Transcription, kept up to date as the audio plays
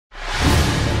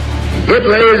It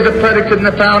lays the predicate and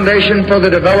the foundation for the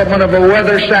development of a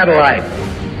weather satellite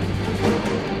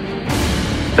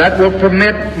that will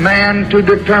permit man to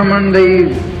determine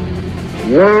the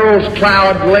world's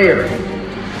cloud layer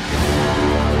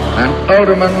and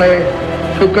ultimately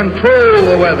to control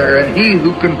the weather, and he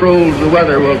who controls the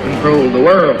weather will control the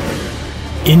world.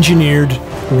 Engineered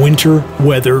winter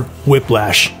weather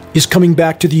whiplash is coming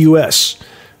back to the U.S.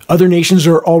 Other nations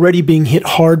are already being hit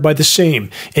hard by the same,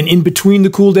 and in between the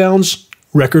cool downs,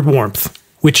 record warmth,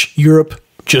 which Europe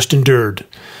just endured.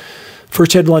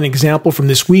 First headline example from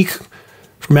this week.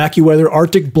 From AccuWeather,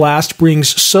 Arctic blast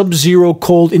brings sub-zero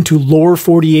cold into lower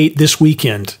 48 this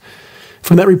weekend.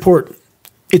 From that report,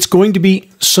 it's going to be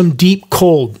some deep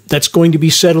cold that's going to be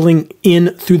settling in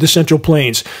through the Central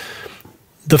Plains.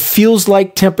 The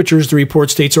feels-like temperatures, the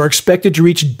report states, are expected to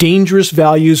reach dangerous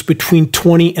values between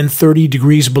 20 and 30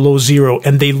 degrees below zero,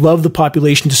 and they love the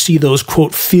population to see those,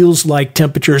 quote, feels-like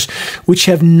temperatures, which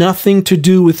have nothing to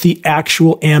do with the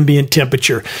actual ambient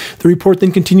temperature. The report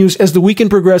then continues, as the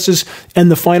weekend progresses and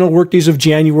the final workdays of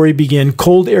January begin,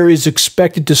 cold air is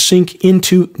expected to sink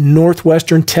into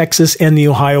northwestern Texas and the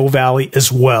Ohio Valley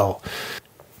as well.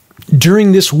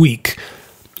 During this week,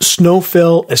 snow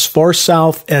fell as far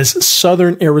south as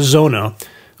southern Arizona,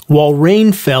 while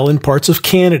rain fell in parts of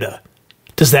Canada.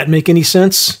 Does that make any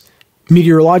sense?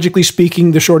 Meteorologically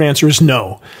speaking, the short answer is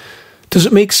no. Does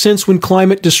it make sense when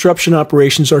climate disruption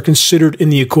operations are considered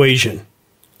in the equation?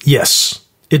 Yes,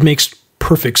 it makes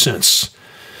perfect sense.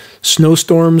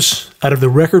 Snowstorms out of the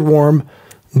record warm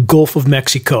Gulf of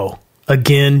Mexico,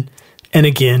 again and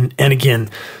again and again.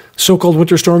 So-called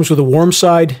winter storms with a warm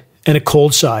side and a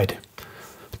cold side.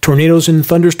 Tornadoes and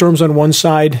thunderstorms on one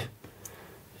side,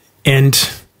 and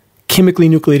chemically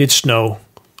nucleated snow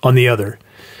on the other.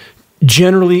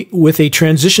 Generally with a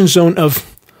transition zone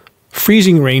of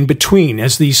freezing rain between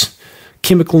as these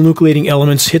chemical nucleating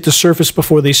elements hit the surface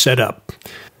before they set up.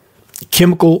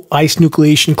 Chemical ice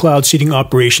nucleation cloud seeding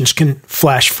operations can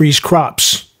flash freeze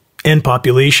crops and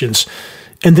populations,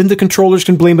 and then the controllers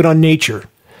can blame it on nature.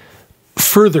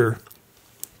 Further,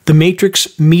 the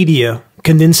matrix media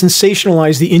can then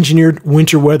sensationalize the engineered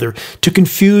winter weather to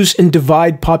confuse and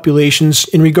divide populations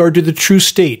in regard to the true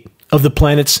state of the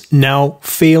planet's now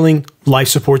failing life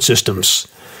support systems.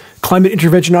 Climate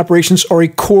intervention operations are a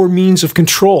core means of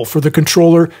control for the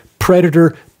controller,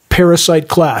 predator, parasite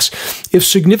class. If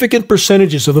significant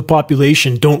percentages of the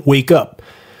population don't wake up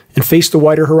and face the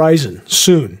wider horizon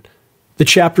soon, the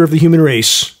chapter of the human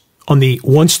race on the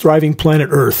once thriving planet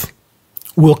Earth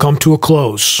will come to a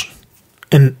close.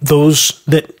 And those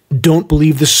that don't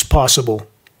believe this is possible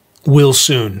will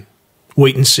soon.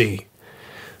 Wait and see.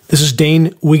 This is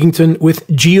Dane Wigington with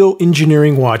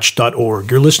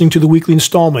Geoengineeringwatch.org. You're listening to the weekly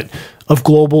installment of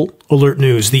Global Alert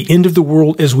News, the end of the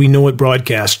world as we know it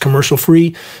broadcast,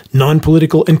 commercial-free,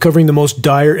 non-political, and covering the most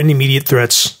dire and immediate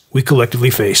threats we collectively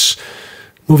face.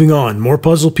 Moving on, more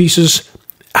puzzle pieces.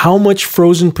 How much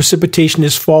frozen precipitation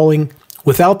is falling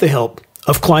without the help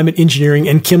of climate engineering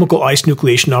and chemical ice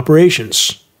nucleation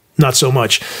operations? Not so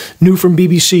much. New from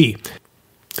BBC.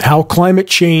 How climate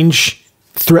change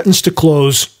threatens to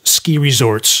close ski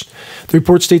resorts. The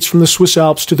report states from the Swiss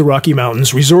Alps to the Rocky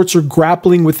Mountains, resorts are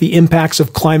grappling with the impacts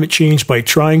of climate change by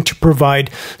trying to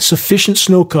provide sufficient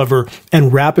snow cover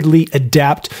and rapidly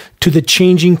adapt to the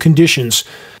changing conditions.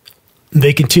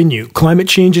 They continue. Climate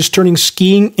change is turning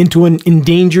skiing into an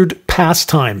endangered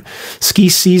pastime. Ski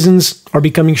seasons are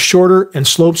becoming shorter and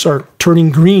slopes are turning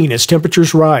green as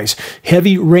temperatures rise.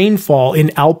 Heavy rainfall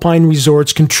in alpine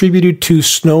resorts contributed to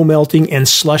snow melting and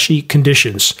slushy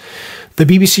conditions. The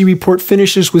BBC report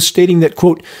finishes with stating that,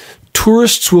 quote,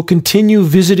 tourists will continue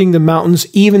visiting the mountains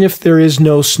even if there is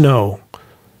no snow.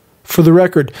 For the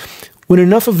record, when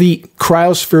enough of the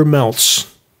cryosphere melts,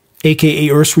 aka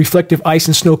Earth's reflective ice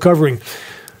and snow covering,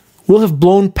 will have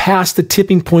blown past the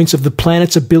tipping points of the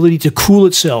planet's ability to cool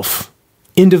itself.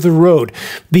 End of the road.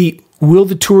 The will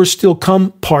the tourists still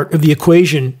come part of the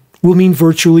equation will mean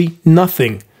virtually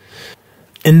nothing.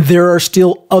 And there are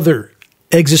still other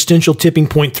existential tipping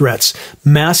point threats.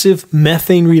 Massive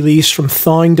methane release from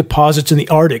thawing deposits in the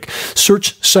Arctic.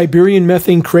 Search Siberian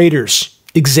methane craters.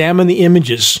 Examine the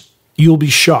images. You'll be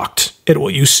shocked at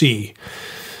what you see.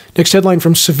 Next headline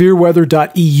from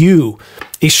severeweather.eu.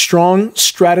 A strong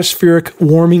stratospheric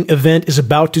warming event is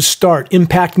about to start,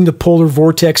 impacting the polar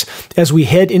vortex as we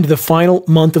head into the final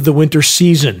month of the winter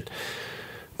season.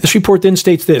 This report then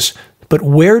states this, but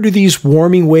where do these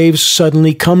warming waves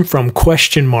suddenly come from? ?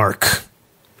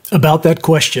 About that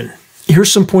question,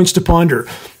 here's some points to ponder.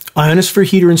 Ionosphere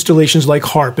heater installations like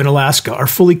HARP in Alaska are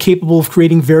fully capable of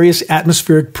creating various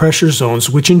atmospheric pressure zones,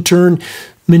 which in turn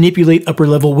manipulate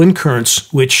upper-level wind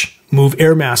currents, which move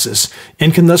air masses,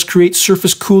 and can thus create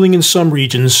surface cooling in some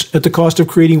regions at the cost of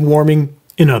creating warming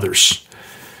in others.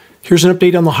 Here's an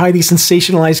update on the highly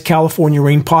sensationalized California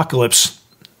rainpocalypse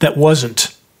that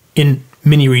wasn't in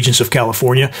many regions of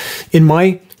California. In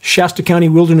my Shasta County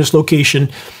wilderness location,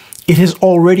 it has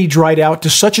already dried out to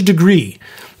such a degree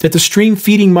that the stream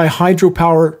feeding my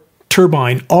hydropower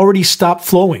turbine already stopped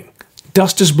flowing.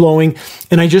 Dust is blowing,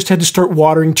 and I just had to start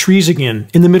watering trees again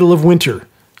in the middle of winter.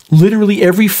 Literally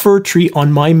every fir tree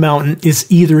on my mountain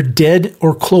is either dead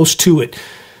or close to it.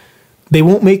 They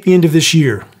won't make the end of this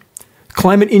year.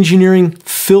 Climate engineering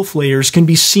filth layers can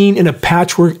be seen in a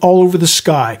patchwork all over the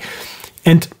sky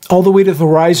and all the way to the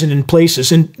horizon in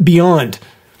places and beyond.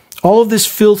 All of this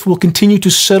filth will continue to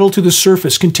settle to the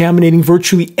surface, contaminating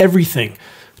virtually everything.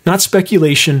 Not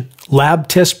speculation, lab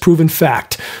test proven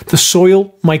fact. The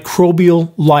soil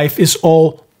microbial life is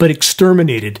all but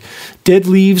exterminated. Dead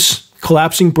leaves,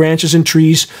 collapsing branches and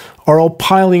trees are all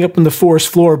piling up on the forest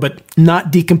floor but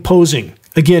not decomposing.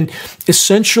 Again,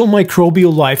 essential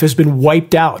microbial life has been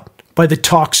wiped out by the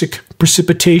toxic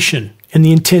precipitation and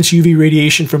the intense UV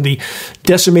radiation from the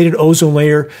decimated ozone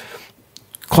layer.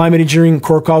 Climate engineering,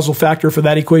 core causal factor for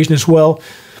that equation as well.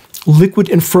 Liquid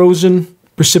and frozen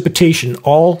precipitation,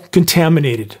 all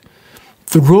contaminated.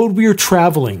 The road we are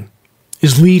traveling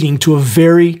is leading to a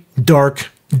very dark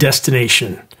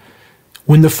destination.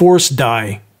 When the forests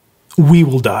die, we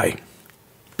will die.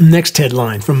 Next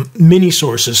headline from many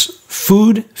sources: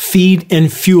 food, feed,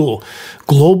 and fuel.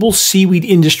 Global seaweed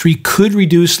industry could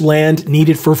reduce land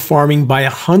needed for farming by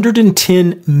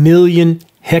 110 million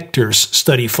hectares,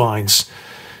 study finds.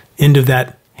 End of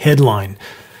that headline.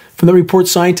 From the report,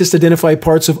 scientists identify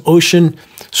parts of ocean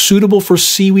suitable for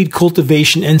seaweed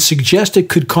cultivation and suggest it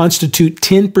could constitute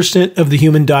 10% of the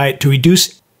human diet to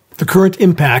reduce the current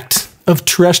impact of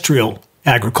terrestrial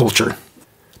agriculture.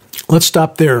 Let's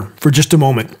stop there for just a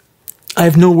moment. I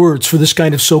have no words for this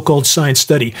kind of so-called science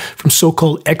study from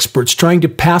so-called experts trying to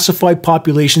pacify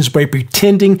populations by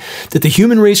pretending that the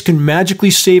human race can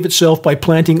magically save itself by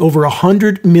planting over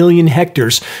 100 million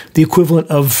hectares, the equivalent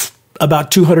of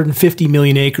about 250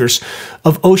 million acres,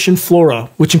 of ocean flora,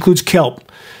 which includes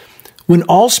kelp, when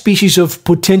all species of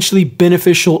potentially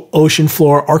beneficial ocean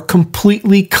flora are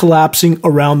completely collapsing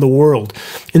around the world.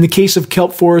 In the case of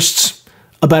kelp forests,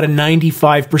 about a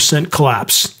 95%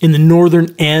 collapse in the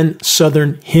northern and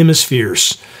southern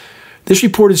hemispheres. This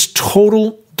report is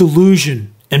total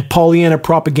delusion and Pollyanna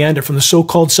propaganda from the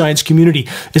so-called science community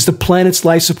as the planet's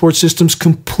life support systems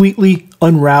completely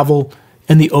unravel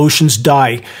and the oceans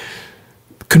die,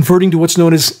 converting to what's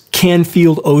known as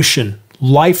Canfield Ocean.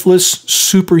 Lifeless,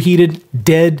 superheated,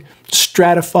 dead,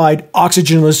 stratified,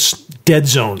 oxygenless dead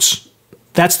zones.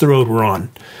 That's the road we're on.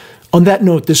 On that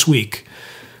note, this week,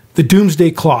 the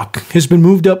doomsday clock has been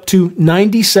moved up to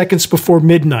 90 seconds before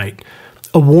midnight,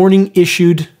 a warning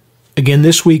issued again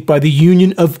this week by the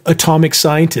Union of Atomic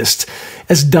Scientists.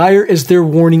 As dire as their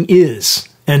warning is,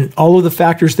 and all of the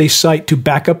factors they cite to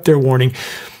back up their warning,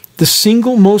 the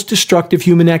single most destructive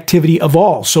human activity of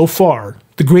all so far,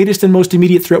 the greatest and most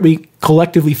immediate threat we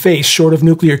collectively face, short of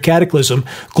nuclear cataclysm,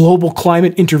 global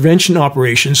climate intervention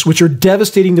operations, which are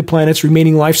devastating the planet's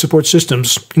remaining life support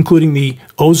systems, including the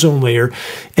ozone layer,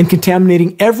 and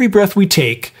contaminating every breath we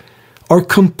take, are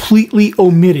completely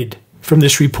omitted from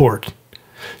this report.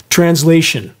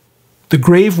 Translation: the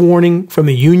grave warning from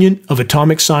the Union of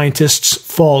Atomic Scientists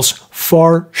falls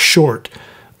far short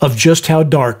of just how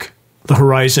dark the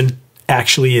horizon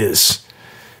actually is.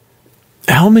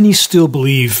 How many still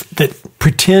believe that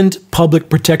pretend public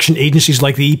protection agencies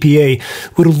like the EPA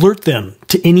would alert them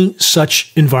to any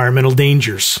such environmental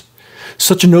dangers?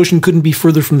 Such a notion couldn't be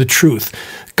further from the truth.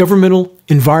 Governmental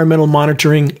environmental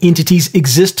monitoring entities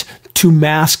exist to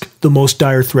mask the most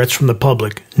dire threats from the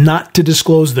public, not to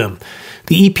disclose them.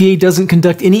 The EPA doesn't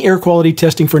conduct any air quality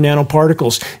testing for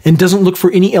nanoparticles and doesn't look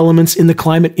for any elements in the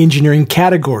climate engineering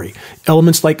category.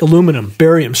 Elements like aluminum,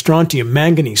 barium, strontium,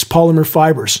 manganese, polymer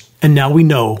fibers, and now we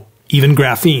know, even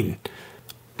graphene.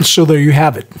 So there you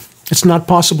have it. It's not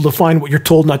possible to find what you're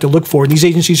told not to look for. And these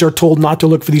agencies are told not to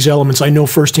look for these elements. I know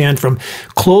firsthand from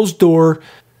closed-door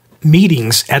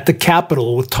meetings at the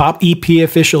Capitol with top EPA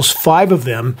officials, 5 of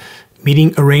them,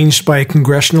 meeting arranged by a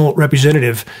congressional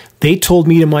representative. They told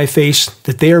me to my face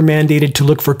that they are mandated to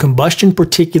look for combustion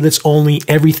particulates only.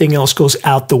 Everything else goes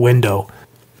out the window.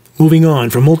 Moving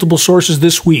on, from multiple sources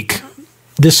this week,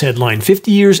 this headline: 50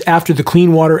 years after the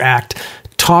Clean Water Act,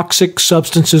 toxic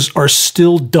substances are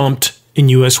still dumped in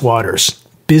U.S. waters.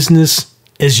 Business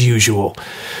as usual.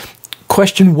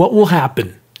 Question: what will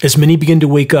happen as many begin to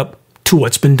wake up to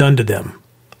what's been done to them?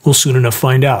 We'll soon enough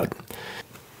find out.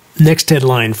 Next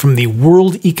headline from the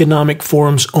World Economic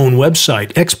Forum's own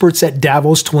website. Experts at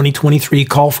Davos 2023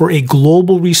 call for a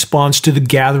global response to the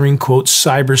gathering, quote,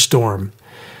 cyberstorm.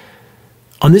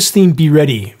 On this theme, be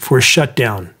ready for a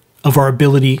shutdown of our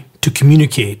ability to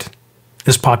communicate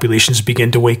as populations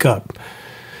begin to wake up.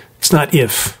 It's not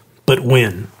if, but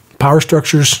when. Power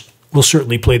structures will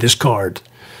certainly play this card.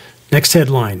 Next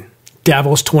headline,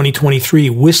 Davos 2023,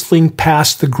 whistling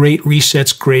past the Great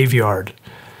Reset's graveyard.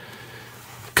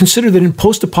 Consider that in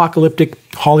post-apocalyptic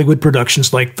Hollywood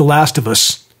productions like The Last of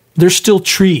Us, there's still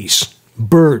trees,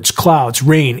 birds, clouds,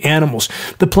 rain, animals.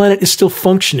 The planet is still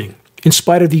functioning in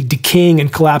spite of the decaying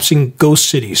and collapsing ghost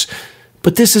cities.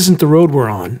 But this isn't the road we're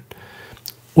on.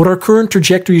 What our current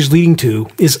trajectory is leading to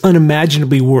is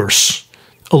unimaginably worse.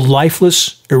 A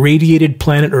lifeless, irradiated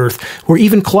planet Earth where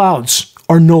even clouds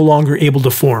are no longer able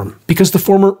to form because the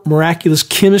former miraculous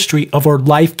chemistry of our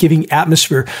life-giving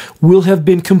atmosphere will have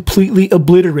been completely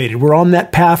obliterated. We're on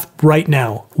that path right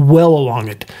now, well along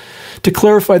it. To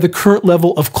clarify, the current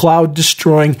level of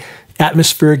cloud-destroying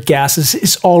atmospheric gases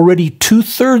is already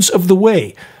 2/3 of the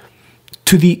way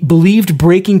to the believed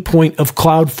breaking point of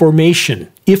cloud formation.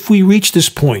 If we reach this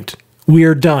point, we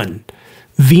are done.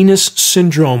 Venus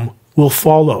syndrome will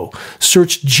follow.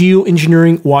 Search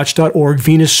geoengineeringwatch.org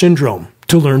Venus syndrome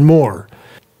to learn more.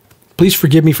 Please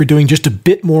forgive me for doing just a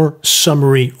bit more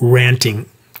summary ranting.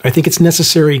 I think it's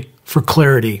necessary for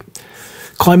clarity.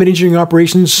 Climate engineering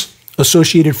operations,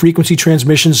 associated frequency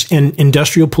transmissions, and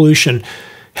industrial pollution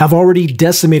have already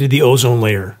decimated the ozone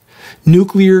layer.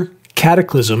 Nuclear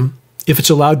cataclysm, if it's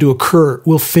allowed to occur,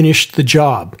 will finish the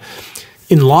job.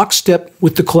 In lockstep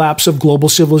with the collapse of global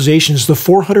civilizations, the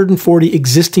 440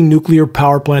 existing nuclear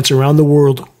power plants around the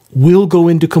world will go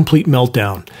into complete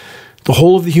meltdown. The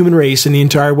whole of the human race and the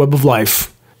entire web of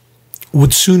life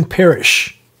would soon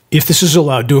perish if this is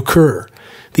allowed to occur.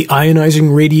 The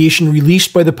ionizing radiation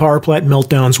released by the power plant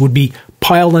meltdowns would be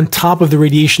piled on top of the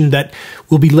radiation that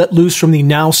will be let loose from the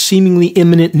now seemingly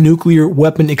imminent nuclear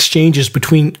weapon exchanges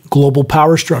between global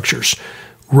power structures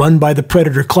run by the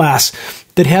predator class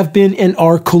that have been and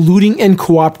are colluding and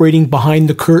cooperating behind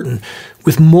the curtain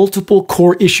with multiple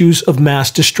core issues of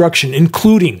mass destruction,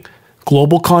 including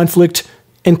global conflict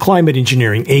and climate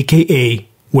engineering, aka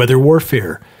weather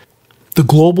warfare. The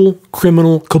global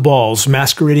criminal cabals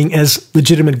masquerading as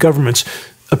legitimate governments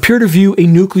appear to view a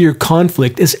nuclear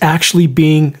conflict as actually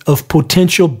being of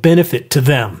potential benefit to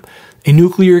them. A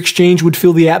nuclear exchange would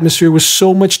fill the atmosphere with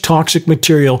so much toxic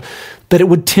material that it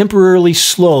would temporarily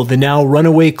slow the now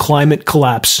runaway climate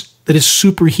collapse that is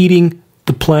superheating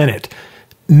the planet.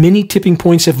 Many tipping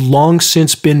points have long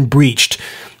since been breached.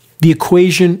 The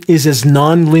equation is as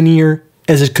nonlinear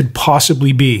as it could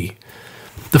possibly be.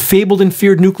 The fabled and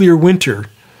feared nuclear winter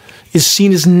is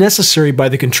seen as necessary by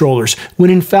the controllers, when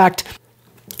in fact,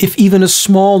 if even a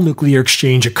small nuclear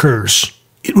exchange occurs,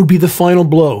 it would be the final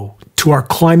blow to our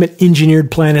climate-engineered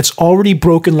planet's already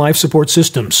broken life support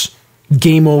systems.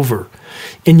 Game over.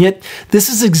 And yet, this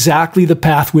is exactly the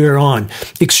path we are on.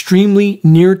 Extremely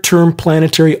near-term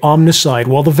planetary omnicide,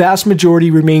 while the vast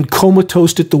majority remain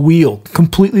comatose at the wheel,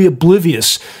 completely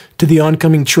oblivious to the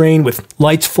oncoming train with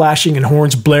lights flashing and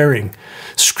horns blaring.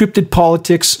 Scripted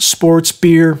politics, sports,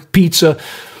 beer, pizza,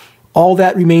 all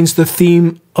that remains the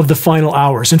theme of the final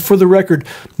hours. And for the record,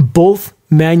 both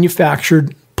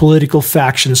manufactured political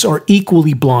factions are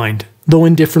equally blind, though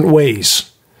in different ways.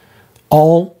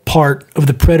 All part of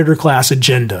the predator class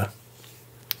agenda.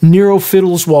 Nero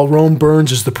fiddles while Rome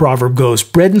burns, as the proverb goes.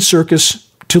 Bread and circus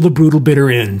till the brutal bitter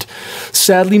end.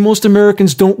 Sadly, most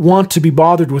Americans don't want to be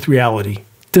bothered with reality.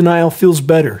 Denial feels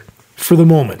better, for the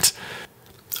moment.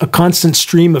 A constant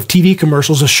stream of TV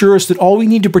commercials assure us that all we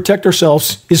need to protect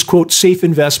ourselves is, quote, safe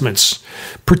investments.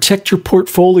 Protect your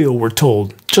portfolio, we're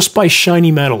told, just by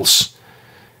shiny metals.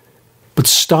 But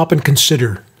stop and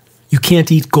consider. You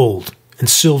can't eat gold and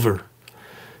silver.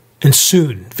 And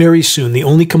soon, very soon, the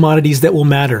only commodities that will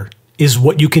matter is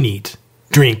what you can eat,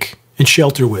 drink, and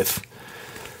shelter with.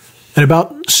 And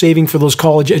about saving for those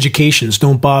college educations,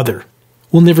 don't bother.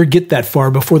 We'll never get that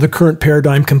far before the current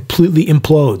paradigm completely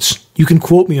implodes. You can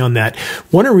quote me on that.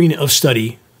 One arena of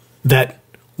study that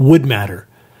would matter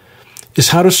is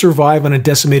how to survive on a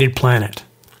decimated planet,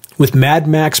 with Mad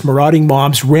Max marauding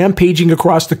mobs rampaging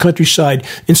across the countryside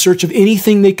in search of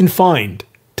anything they can find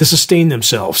to sustain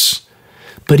themselves.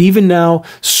 But even now,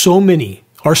 so many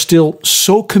are still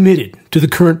so committed to the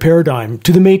current paradigm,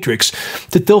 to the matrix,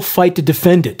 that they'll fight to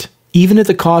defend it, even at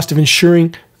the cost of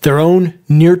ensuring their own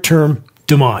near-term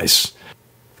demise.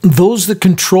 Those that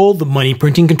control the money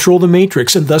printing control the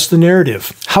matrix and thus the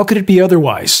narrative. How could it be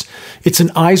otherwise? It's an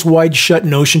eyes wide shut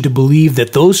notion to believe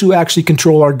that those who actually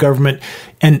control our government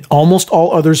and almost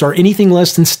all others are anything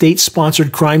less than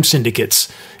state-sponsored crime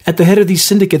syndicates. At the head of these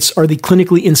syndicates are the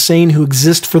clinically insane who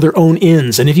exist for their own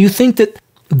ends. And if you think that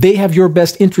they have your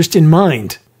best interest in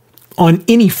mind on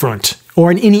any front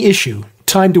or on any issue,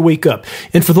 time to wake up.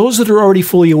 And for those that are already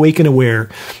fully awake and aware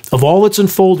of all that's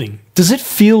unfolding, does it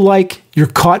feel like you're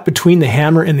caught between the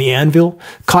hammer and the anvil?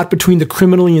 Caught between the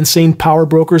criminally insane power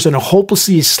brokers and a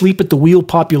hopelessly asleep at the wheel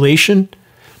population?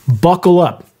 Buckle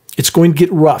up. It's going to get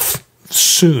rough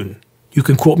soon. You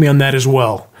can quote me on that as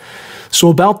well. So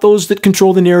about those that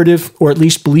control the narrative, or at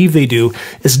least believe they do,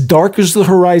 as dark as the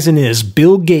horizon is,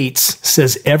 Bill Gates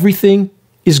says everything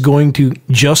is going to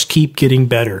just keep getting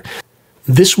better.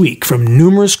 This week, from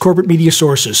numerous corporate media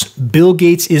sources, Bill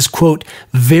Gates is, quote,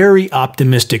 very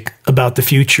optimistic about the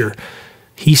future.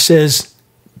 He says,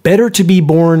 better to be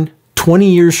born 20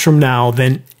 years from now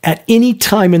than at any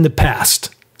time in the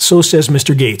past. So says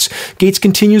Mr. Gates. Gates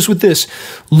continues with this.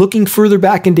 Looking further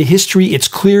back into history, it's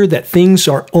clear that things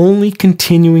are only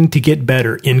continuing to get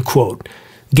better, end quote.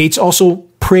 Gates also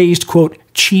praised, quote,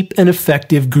 cheap and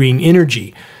effective green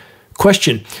energy.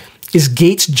 Question, is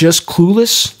Gates just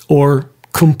clueless or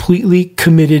completely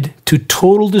committed to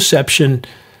total deception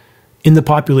in the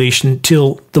population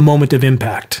till the moment of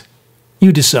impact?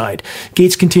 You decide.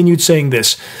 Gates continued saying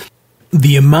this,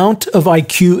 the amount of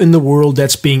IQ in the world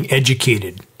that's being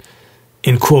educated,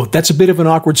 end quote. That's a bit of an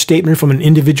awkward statement from an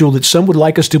individual that some would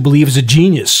like us to believe is a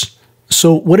genius.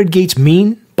 So what did Gates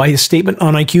mean by his statement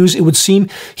on IQs? It would seem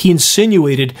he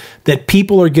insinuated that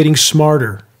people are getting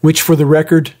smarter, which for the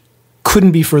record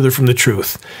couldn't be further from the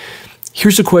truth.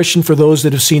 Here's a question for those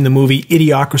that have seen the movie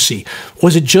Idiocracy.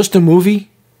 Was it just a movie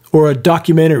or a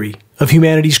documentary of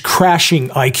humanity's crashing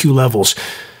IQ levels?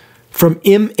 From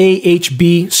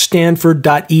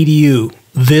mahbstanford.edu,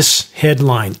 this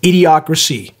headline,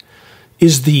 Idiocracy,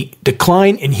 is the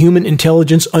decline in human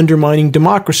intelligence undermining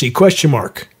democracy, question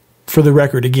mark. For the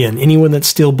record, again, anyone that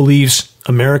still believes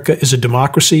America is a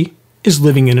democracy is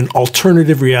living in an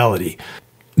alternative reality.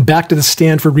 Back to the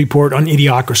Stanford report on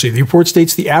Idiocracy. The report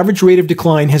states the average rate of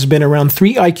decline has been around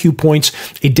 3 IQ points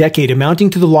a decade, amounting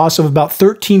to the loss of about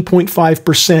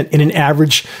 13.5% in an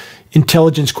average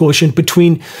intelligence quotient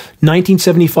between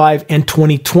 1975 and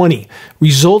 2020.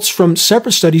 Results from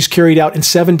separate studies carried out in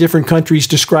 7 different countries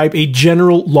describe a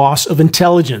general loss of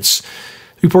intelligence.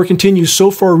 The report continues, so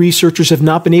far researchers have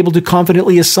not been able to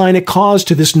confidently assign a cause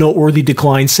to this noteworthy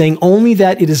decline, saying only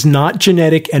that it is not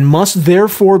genetic and must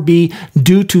therefore be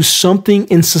due to something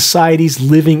in society's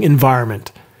living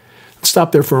environment. Let's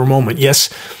stop there for a moment.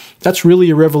 Yes, that's really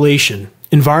a revelation.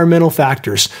 Environmental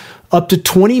factors. Up to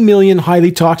 20 million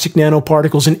highly toxic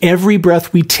nanoparticles in every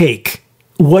breath we take.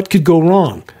 What could go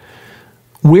wrong?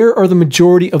 Where are the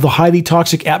majority of the highly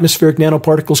toxic atmospheric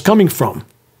nanoparticles coming from?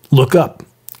 Look up.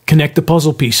 Connect the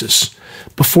puzzle pieces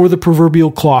before the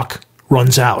proverbial clock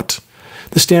runs out.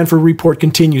 The Stanford report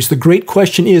continues. The great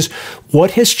question is,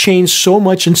 what has changed so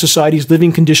much in society's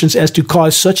living conditions as to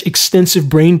cause such extensive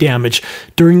brain damage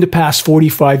during the past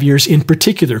 45 years in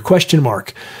particular? Question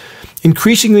mark.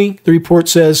 Increasingly, the report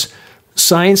says,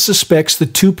 science suspects the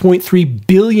 2.3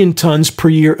 billion tons per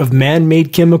year of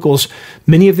man-made chemicals,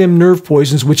 many of them nerve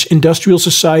poisons, which industrial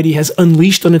society has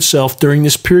unleashed on itself during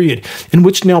this period, and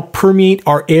which now permeate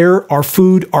our air, our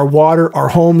food, our water, our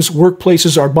homes,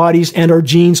 workplaces, our bodies, and our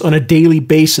genes on a daily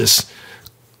basis.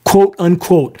 Quote,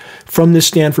 unquote, from this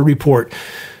Stanford report.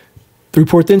 The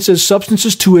report then says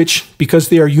substances to which, because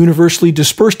they are universally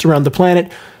dispersed around the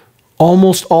planet,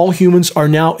 almost all humans are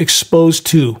now exposed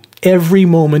to every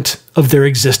moment of their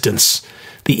existence.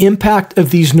 The impact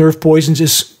of these nerve poisons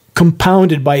is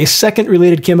compounded by a second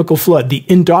related chemical flood, the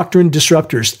endocrine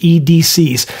disruptors,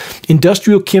 EDCs,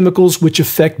 industrial chemicals which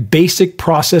affect basic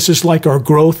processes like our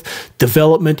growth,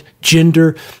 development,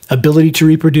 gender, ability to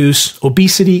reproduce,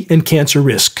 obesity, and cancer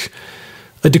risk.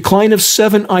 A decline of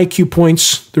 7 IQ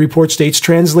points, the report states,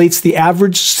 translates the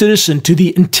average citizen to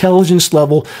the intelligence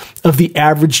level of the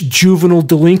average juvenile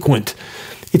delinquent.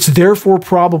 It's therefore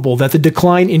probable that the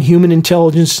decline in human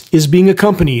intelligence is being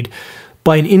accompanied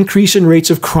by an increase in rates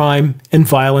of crime and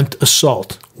violent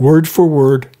assault. Word for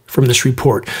word from this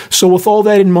report. So with all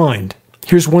that in mind,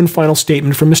 here's one final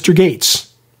statement from Mr.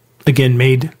 Gates, again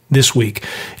made this week,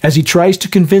 as he tries to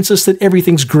convince us that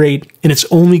everything's great and it's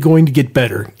only going to get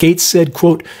better. Gates said,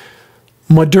 quote,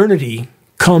 modernity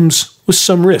comes with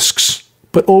some risks,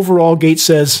 but overall, Gates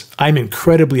says, I'm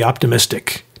incredibly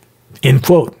optimistic, end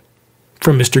quote.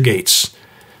 From Mr. Gates.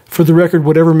 For the record,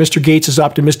 whatever Mr. Gates is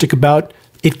optimistic about,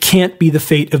 it can't be the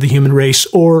fate of the human race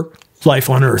or life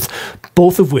on Earth,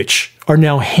 both of which are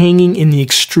now hanging in the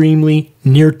extremely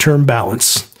near-term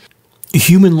balance.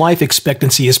 Human life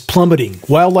expectancy is plummeting.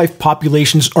 Wildlife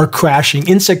populations are crashing.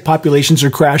 Insect populations are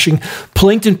crashing.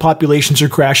 Plankton populations are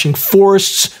crashing.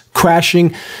 Forests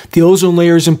crashing. The ozone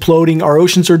layer is imploding. Our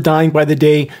oceans are dying by the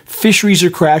day. Fisheries are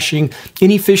crashing.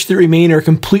 Any fish that remain are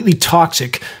completely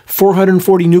toxic.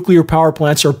 440 nuclear power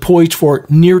plants are poised for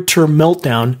near-term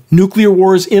meltdown. Nuclear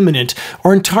war is imminent.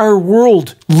 Our entire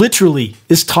world, literally,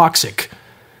 is toxic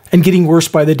and getting worse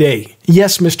by the day.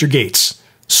 Yes, Mr. Gates,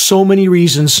 so many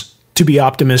reasons to be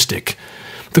optimistic.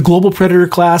 The global predator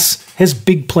class has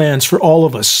big plans for all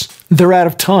of us. They're out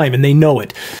of time and they know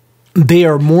it. They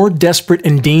are more desperate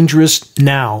and dangerous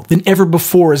now than ever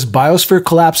before as biosphere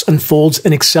collapse unfolds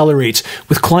and accelerates,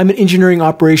 with climate engineering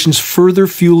operations further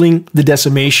fueling the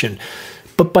decimation.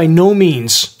 But by no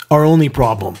means our only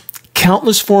problem.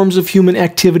 Countless forms of human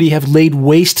activity have laid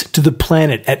waste to the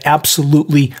planet at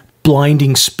absolutely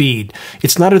blinding speed.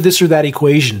 It's not a this or that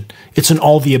equation. It's an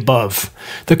all the above.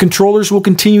 The controllers will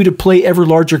continue to play ever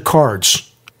larger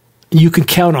cards. You can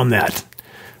count on that.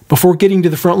 Before getting to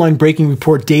the frontline breaking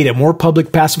report data, more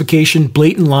public pacification,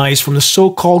 blatant lies from the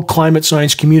so-called climate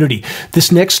science community.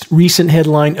 This next recent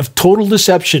headline of total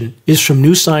deception is from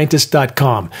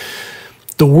newscientist.com.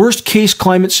 The worst case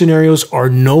climate scenarios are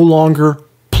no longer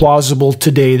plausible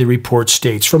today, the report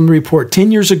states. From the report,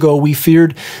 10 years ago, we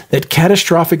feared that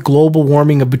catastrophic global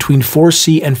warming of between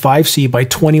 4C and 5C by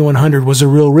 2100 was a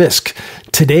real risk.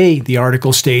 Today, the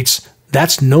article states,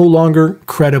 that's no longer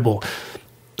credible.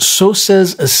 So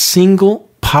says a single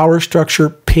power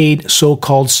structure paid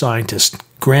so-called scientist,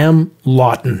 Graham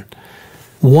Lawton.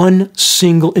 One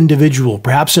single individual,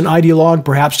 perhaps an ideologue,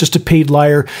 perhaps just a paid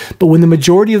liar, but when the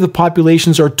majority of the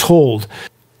populations are told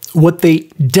what they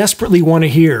desperately want to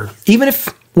hear, even if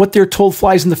what they're told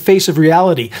flies in the face of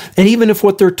reality, and even if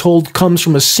what they're told comes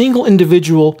from a single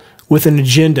individual with an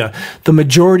agenda, the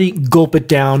majority gulp it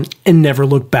down and never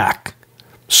look back.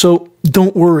 So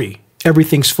don't worry,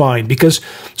 everything's fine, because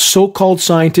so-called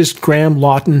scientist Graham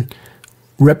Lawton,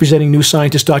 representing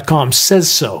newscientist.com, says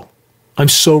so. I'm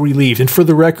so relieved. And for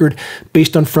the record,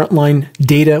 based on frontline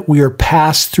data, we are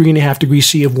past 3.5 degrees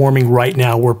C of warming right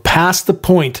now. We're past the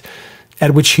point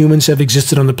at which humans have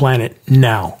existed on the planet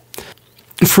now.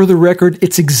 For the record,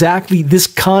 it's exactly this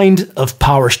kind of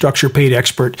power structure paid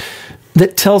expert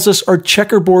that tells us our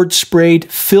checkerboard sprayed,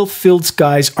 filth-filled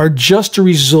skies are just a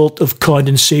result of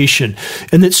condensation,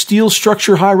 and that steel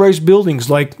structure high-rise buildings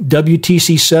like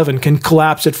WTC7 can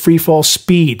collapse at freefall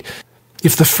speed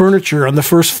if the furniture on the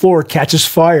first floor catches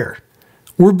fire.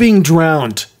 We're being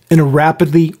drowned in a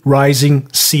rapidly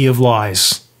rising sea of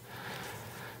lies.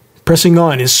 Pressing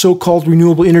on, is so-called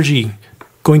renewable energy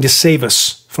going to save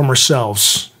us from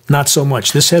ourselves? Not so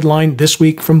much. This headline this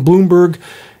week from Bloomberg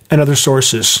and other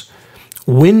sources.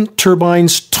 Wind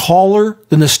turbines taller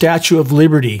than the Statue of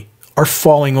Liberty are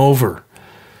falling over.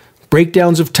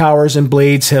 Breakdowns of towers and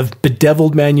blades have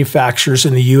bedeviled manufacturers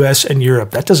in the US and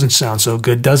Europe. That doesn't sound so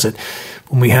good, does it?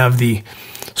 When we have the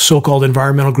so-called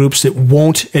environmental groups that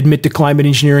won't admit to climate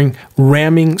engineering,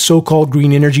 ramming so-called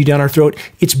green energy down our throat.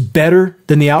 It's better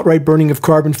than the outright burning of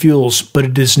carbon fuels, but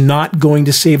it is not going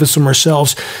to save us from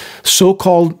ourselves.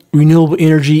 So-called renewable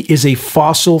energy is a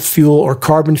fossil fuel or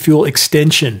carbon fuel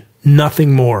extension,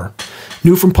 nothing more.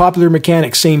 New from Popular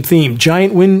Mechanics, same theme.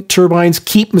 Giant wind turbines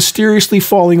keep mysteriously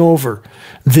falling over.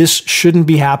 This shouldn't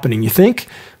be happening, you think?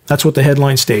 That's what the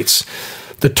headline states.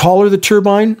 The taller the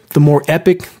turbine, the more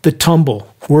epic the tumble.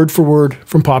 Word for word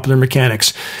from Popular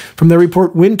Mechanics. From their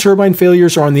report, wind turbine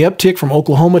failures are on the uptick from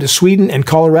Oklahoma to Sweden and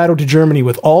Colorado to Germany,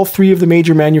 with all three of the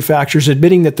major manufacturers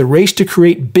admitting that the race to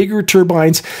create bigger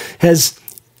turbines has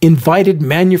invited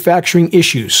manufacturing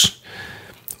issues.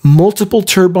 Multiple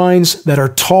turbines that are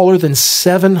taller than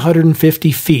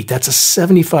 750 feet, that's a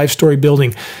 75-story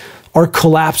building, are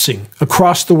collapsing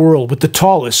across the world, with the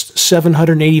tallest,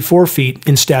 784 feet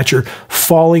in stature,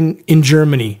 falling in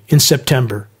Germany in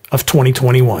September of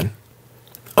 2021.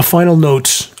 A final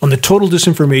note on the total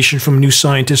disinformation from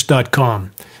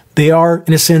newscientist.com. They are,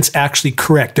 in a sense, actually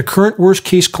correct. The current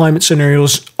worst-case climate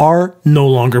scenarios are no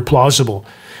longer plausible.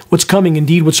 What's coming,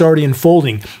 indeed what's already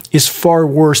unfolding, is far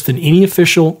worse than any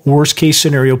official worst-case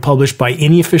scenario published by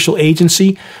any official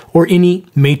agency or any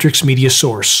matrix media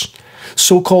source.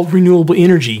 So-called renewable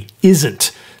energy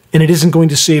isn't and it isn't going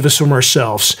to save us from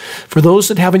ourselves. For those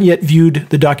that haven't yet viewed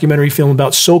the documentary film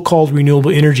about so-called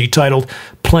renewable energy titled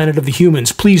Planet of the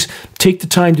Humans, please take the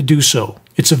time to do so.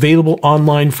 It's available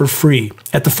online for free.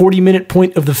 At the 40-minute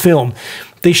point of the film,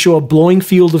 they show a blowing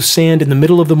field of sand in the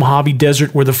middle of the Mojave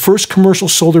Desert where the first commercial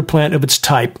solar plant of its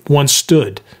type once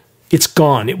stood. It's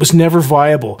gone. It was never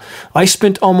viable. I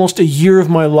spent almost a year of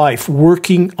my life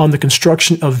working on the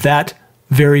construction of that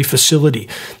very facility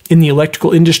in the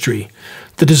electrical industry.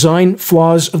 The design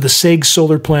flaws of the SEG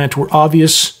solar plant were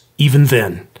obvious even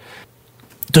then.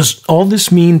 Does all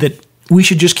this mean that we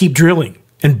should just keep drilling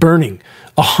and burning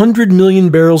 100 million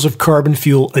barrels of carbon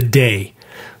fuel a day?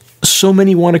 So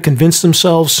many want to convince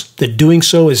themselves that doing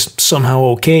so is somehow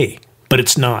okay, but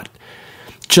it's not.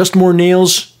 Just more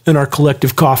nails in our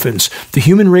collective coffins. The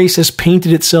human race has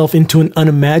painted itself into an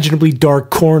unimaginably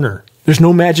dark corner. There's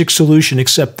no magic solution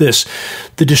except this.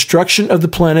 The destruction of the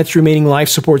planet's remaining life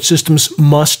support systems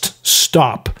must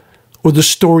stop, or the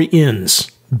story ends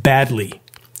badly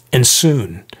and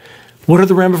soon. What are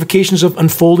the ramifications of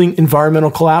unfolding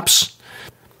environmental collapse?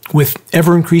 With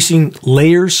ever-increasing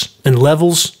layers and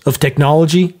levels of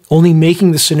technology only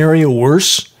making the scenario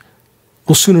worse?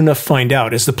 We'll soon enough find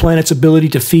out as the planet's ability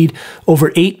to feed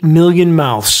over 8 million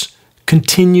mouths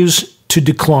continues to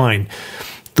decline.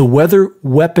 The weather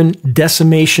weapon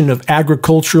decimation of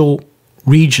agricultural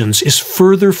regions is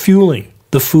further fueling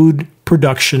the food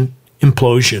production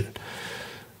implosion.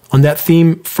 On that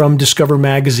theme from Discover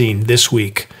Magazine this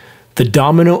week, the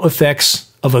domino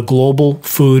effects of a global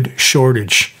food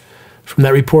shortage. From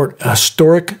that report, a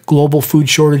historic global food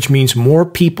shortage means more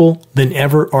people than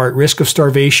ever are at risk of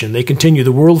starvation. They continue.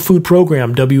 The World Food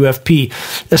Program, WFP,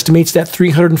 estimates that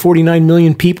 349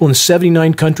 million people in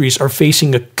 79 countries are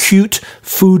facing acute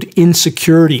food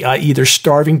insecurity, i.e. they're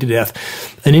starving to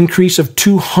death, an increase of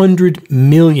 200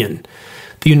 million.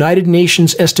 The United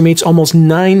Nations estimates almost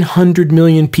 900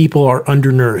 million people are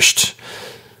undernourished.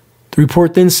 The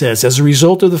report then says, as a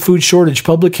result of the food shortage,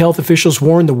 public health officials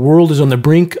warn the world is on the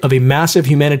brink of a massive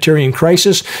humanitarian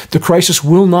crisis. The crisis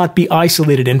will not be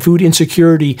isolated, and food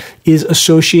insecurity is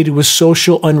associated with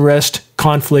social unrest,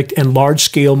 conflict, and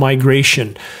large-scale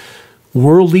migration.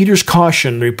 World leaders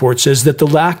caution, the report says, that the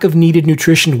lack of needed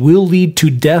nutrition will lead to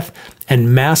death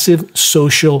and massive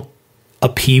social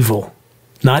upheaval.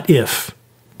 Not if,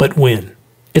 but when.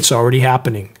 It's already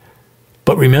happening.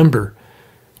 But remember,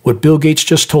 what Bill Gates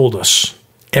just told us,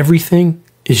 everything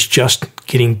is just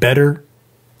getting better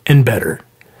and better.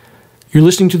 You're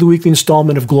listening to the weekly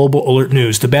installment of Global Alert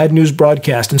News, the Bad News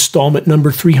Broadcast, installment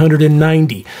number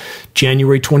 390,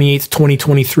 January 28th,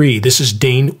 2023. This is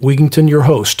Dane Wigington, your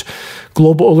host.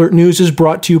 Global Alert News is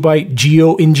brought to you by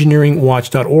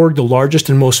Geoengineeringwatch.org, the largest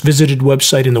and most visited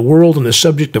website in the world on the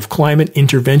subject of climate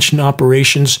intervention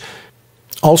operations,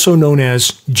 also known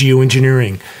as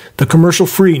geoengineering. The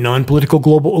commercial-free, non-political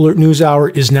Global Alert News Hour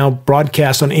is now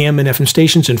broadcast on AM and FM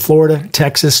stations in Florida,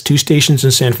 Texas, 2 stations in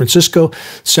San Francisco,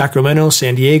 Sacramento,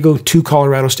 San Diego, 2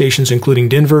 Colorado stations including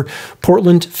Denver,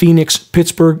 Portland, Phoenix,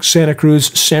 Pittsburgh, Santa Cruz,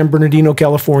 San Bernardino,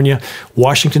 California,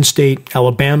 Washington State,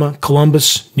 Alabama,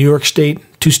 Columbus, New York State,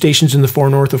 2 stations in the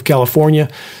far north of California,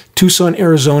 Tucson,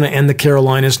 Arizona, and the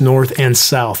Carolinas, north and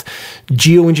south.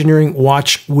 Geoengineering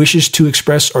Watch wishes to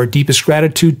express our deepest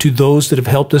gratitude to those that have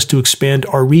helped us to expand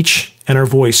our reach and our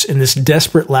voice in this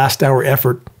desperate last-hour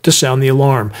effort to sound the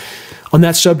alarm. On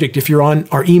that subject, if you're on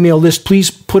our email list,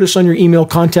 please put us on your email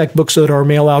contact book so that our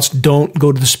mailouts don't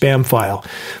go to the spam file.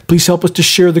 Please help us to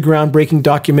share the groundbreaking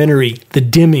documentary, The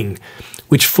Dimming,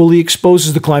 which fully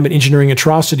exposes the climate engineering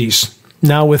atrocities,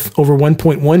 now with over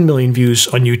 1.1 million views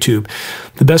on YouTube.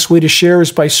 The best way to share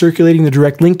is by circulating the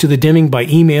direct link to The Dimming by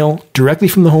email directly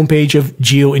from the homepage of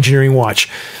Geoengineering Watch.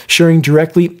 Sharing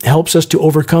directly helps us to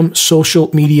overcome social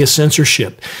media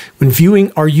censorship. When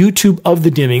viewing our YouTube of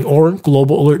The Dimming or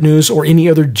Global Alert News or any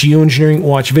other Geoengineering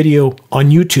Watch video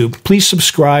on YouTube, please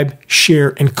subscribe,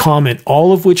 share, and comment,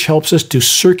 all of which helps us to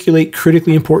circulate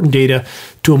critically important data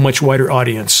to a much wider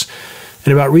audience.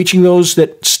 And about reaching those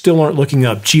that still aren't looking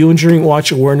up, Geoengineering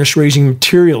Watch awareness-raising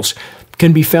materials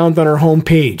can be found on our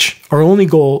homepage. Our only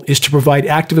goal is to provide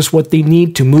activists what they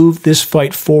need to move this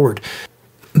fight forward.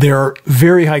 There are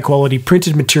very high-quality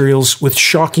printed materials with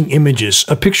shocking images.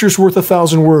 A picture's worth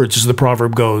 1,000 words, as the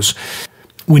proverb goes.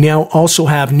 We now also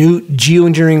have new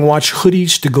Geoengineering Watch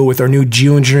hoodies to go with our new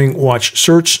Geoengineering Watch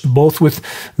shirts, both with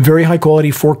very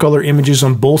high-quality 4-color images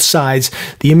on both sides.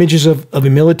 The images of a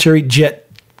military jet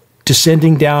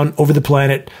descending down over the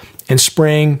planet and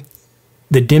spraying.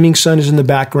 The dimming sun is in the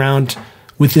background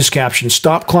with this caption,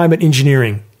 "Stop climate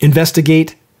engineering,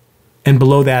 investigate," and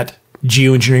below that,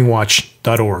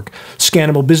 geoengineeringwatch.org.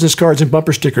 Scannable business cards and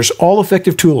bumper stickers, all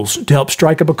effective tools to help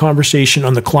strike up a conversation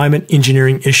on the climate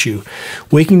engineering issue.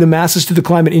 Waking the masses to the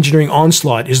climate engineering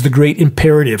onslaught is the great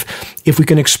imperative. If we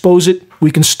can expose it,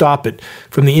 we can stop it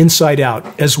from the inside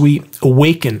out as we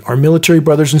awaken our military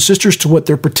brothers and sisters to what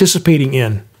they're participating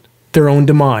in, their own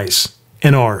demise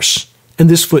and ours. And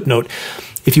this footnote: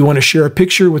 if you want to share a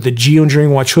picture with a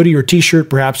Geoengineering Watch hoodie or t-shirt,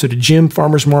 perhaps at a gym,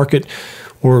 farmer's market,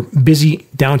 or busy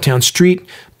downtown street,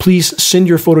 please send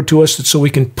your photo to us so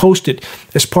we can post it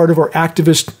as part of our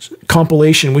activist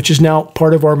compilation, which is now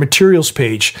part of our materials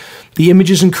page. The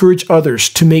images encourage others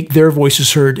to make their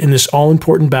voices heard in this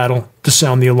all-important battle to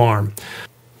sound the alarm.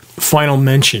 Final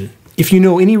mention: if you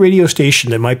know any radio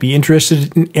station that might be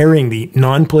interested in airing the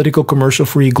non-political,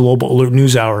 commercial-free Global Alert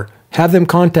News Hour, have them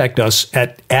contact us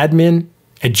at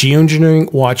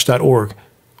admin@geoengineeringwatch.org.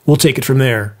 We'll take it from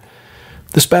there.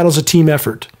 This battle's a team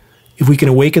effort. If we can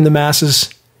awaken the masses,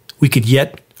 we could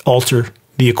yet alter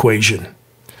the equation.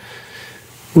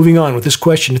 Moving on with this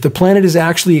question: if the planet is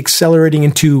actually accelerating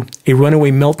into a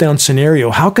runaway meltdown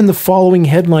scenario, how can the following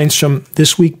headlines from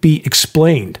this week be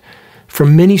explained?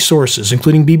 From many sources,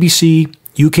 including BBC,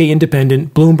 UK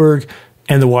Independent, Bloomberg,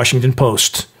 and the Washington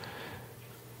Post.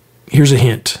 Here's a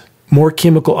hint: more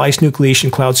chemical ice nucleation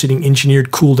cloud seeding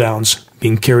engineered cooldowns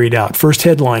being carried out. First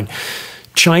headline: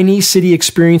 Chinese city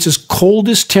experiences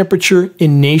coldest temperature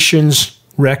in nation's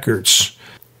records.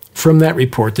 From that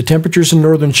report, the temperatures in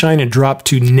northern China dropped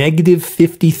to negative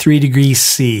 53 degrees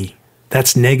C.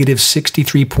 That's negative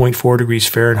 63.4 degrees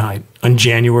Fahrenheit on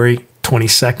January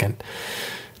 22nd.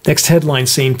 Next headline,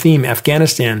 same theme: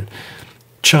 Afghanistan,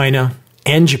 China,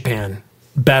 and Japan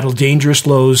battle dangerous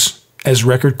lows as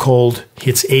record cold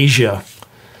hits Asia.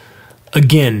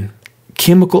 Again,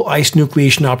 chemical ice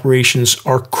nucleation operations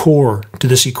are core to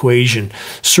this equation.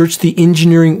 Search the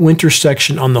engineering winter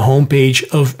section on the homepage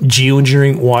of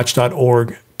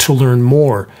geoengineeringwatch.org to learn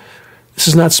more. This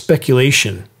is not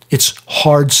speculation. It's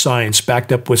hard science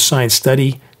backed up with science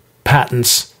study,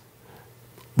 patents,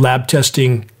 lab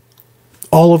testing,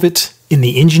 all of it in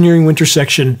the engineering winter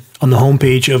section on the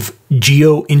homepage of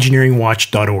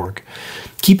geoengineeringwatch.org.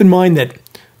 Keep in mind that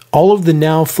all of the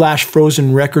now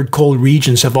flash-frozen record cold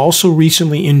regions have also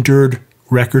recently endured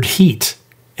record heat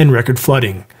and record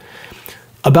flooding.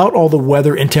 About all the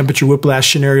weather and temperature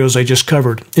whiplash scenarios I just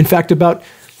covered, in fact, about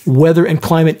weather and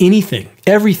climate, anything,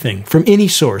 everything, from any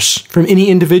source, from any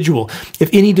individual, if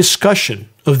any discussion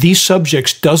of these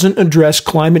subjects doesn't address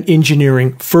climate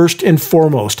engineering first and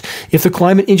foremost, if the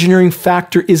climate engineering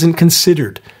factor isn't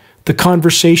considered, the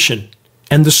conversation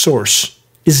and the source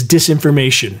is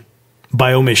disinformation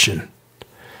by omission.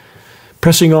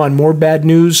 Pressing on, more bad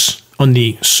news on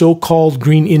the so-called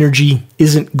green energy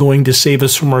isn't going to save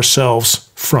us from ourselves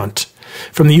front.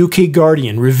 From the UK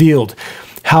Guardian, revealed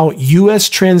how U.S.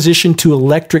 transition to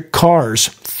electric cars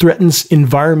threatens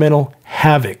environmental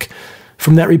havoc.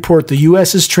 From that report, the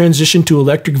U.S.'s transition to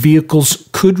electric vehicles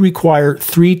could require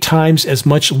 3 times as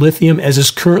much lithium as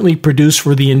is currently produced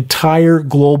for the entire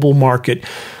global market,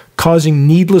 causing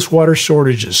needless water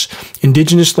shortages,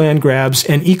 indigenous land grabs,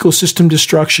 and ecosystem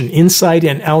destruction inside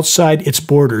and outside its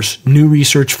borders, new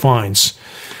research finds.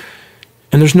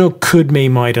 And there's no could, may,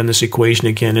 might on this equation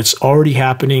again. It's already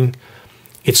happening.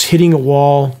 It's hitting a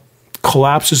wall.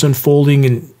 Collapse is unfolding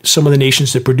in some of the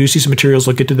nations that produce these materials.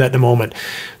 I'll get to that in a moment.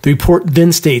 The report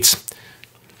then states,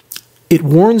 it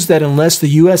warns that unless the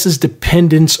U.S.'s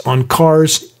dependence on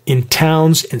cars in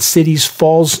towns and cities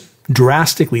falls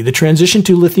drastically, the transition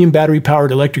to lithium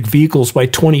battery-powered electric vehicles by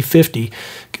 2050, and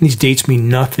these dates mean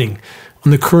nothing.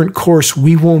 On the current course,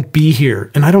 we won't be here.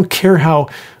 And I don't care how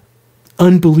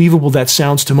unbelievable that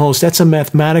sounds to most. That's a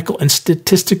mathematical and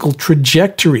statistical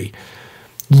trajectory.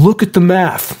 Look at the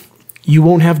math. You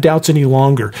won't have doubts any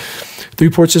longer. The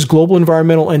report says global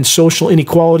environmental and social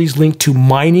inequalities linked to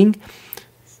mining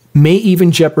may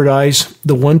even jeopardize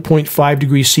the 1.5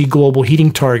 degrees C global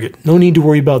heating target. No need to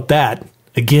worry about that.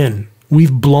 Again,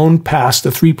 we've blown past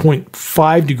the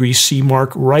 3.5 degrees C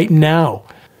mark right now.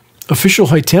 Official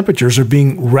high temperatures are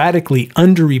being radically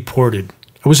underreported.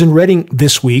 I was in Reading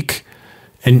this week,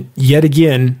 and yet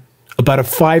again, about a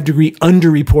 5-degree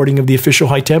underreporting of the official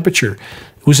high temperature.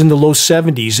 It was in the low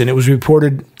 70s, and it was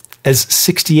reported as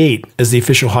 68 as the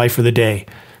official high for the day.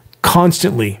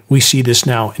 Constantly, we see this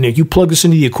now. And if you plug this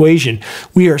into the equation,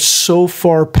 we are so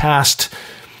far past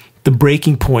the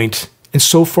breaking point and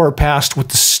so far past what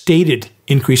the stated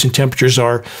increase in temperatures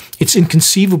are, it's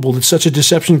inconceivable that such a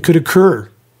deception could occur,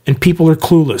 and people are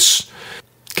clueless.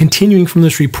 Continuing from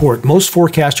this report, most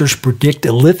forecasters predict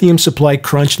a lithium supply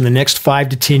crunch in the next 5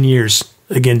 to 10 years.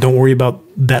 Again, don't worry about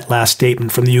that last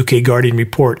statement from the UK Guardian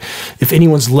report. If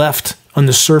anyone's left on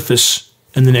the surface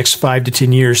in the next 5 to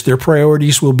 10 years, their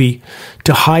priorities will be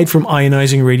to hide from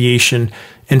ionizing radiation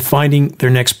and finding their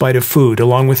next bite of food,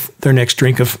 along with their next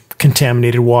drink of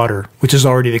contaminated water, which is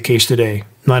already the case today.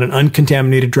 Not an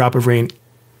uncontaminated drop of rain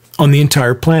on the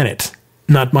entire planet.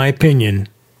 Not my opinion.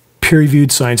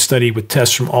 Peer-reviewed science study with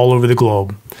tests from all over the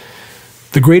globe.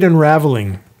 The great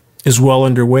unraveling is well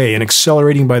underway and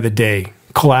accelerating by the day.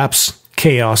 Collapse,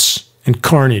 chaos, and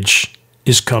carnage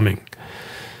is coming.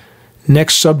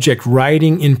 Next subject,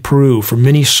 rioting in Peru from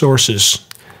many sources.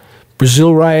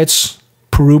 Brazil riots,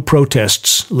 Peru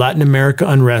protests, Latin America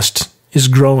unrest is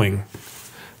growing.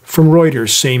 From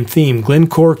Reuters, same theme.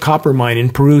 Glencore copper mine in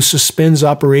Peru suspends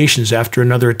operations after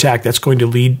another attack. That's going to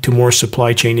lead to more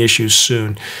supply chain issues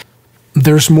soon.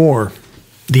 There's more.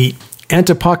 The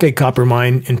Antapaque copper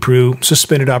mine in Peru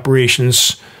suspended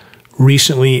operations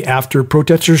recently after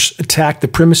protesters attacked the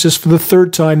premises for the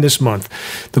third time this month.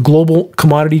 The global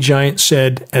commodity giant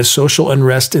said as social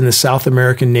unrest in the South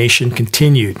American nation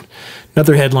continued.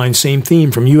 Another headline, same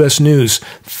theme from U.S. News.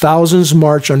 Thousands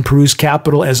march on Peru's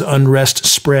capital as unrest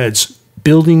spreads.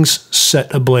 Buildings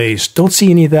set ablaze. Don't see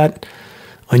any of that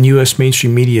on U.S.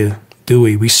 mainstream media, do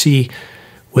we? We see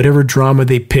whatever drama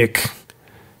they pick,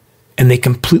 and they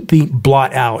completely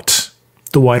blot out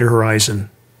the wider horizon.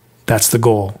 That's the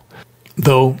goal.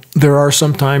 Though there are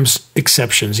sometimes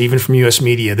exceptions, even from U.S.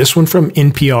 media. This one from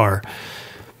NPR.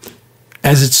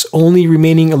 As its only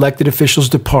remaining elected officials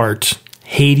depart,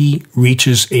 Haiti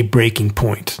reaches a breaking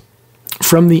point.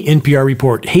 From the NPR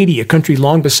report, Haiti, a country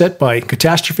long beset by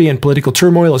catastrophe and political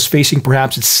turmoil, is facing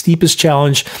perhaps its steepest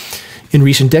challenge in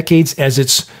recent decades as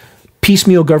its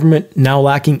piecemeal government, now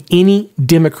lacking any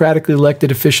democratically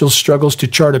elected officials, struggles to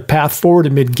chart a path forward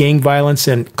amid gang violence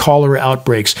and cholera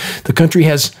outbreaks. The country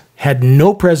has had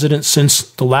no president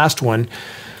since the last one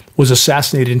was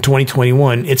assassinated in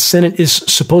 2021. Its Senate is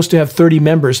supposed to have 30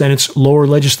 members, and its lower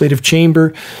legislative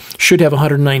chamber should have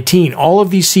 119. All of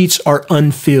these seats are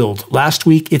unfilled. Last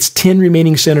week, its 10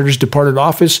 remaining senators departed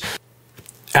office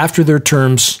after their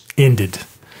terms ended.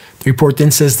 The report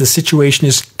then says the situation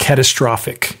is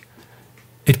catastrophic.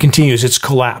 It continues, its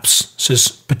collapse, says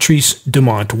Patrice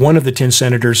Dumont, one of the 10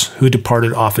 senators who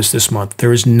departed office this month.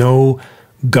 There is no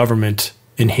government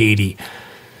in Haiti.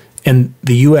 And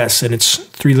the U.S. and its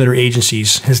three-letter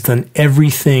agencies has done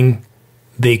everything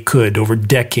they could over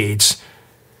decades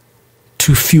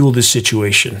to fuel this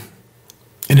situation.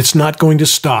 And it's not going to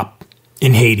stop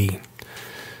in Haiti.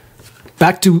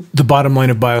 Back to the bottom line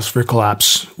of biosphere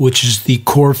collapse, which is the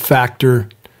core factor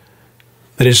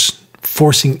that is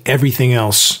forcing everything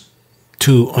else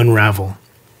to unravel.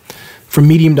 From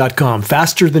Medium.com,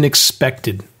 faster than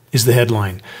expected is the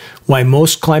headline. Why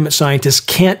most climate scientists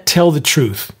can't tell the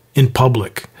truth in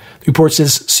public. The report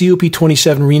says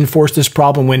COP27 reinforced this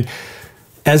problem when,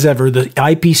 as ever, the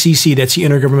IPCC, that's the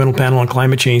Intergovernmental Panel on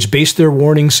Climate Change, based their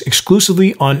warnings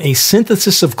exclusively on a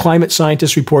synthesis of climate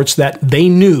scientists' reports that they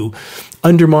knew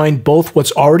undermined both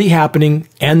what's already happening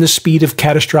and the speed of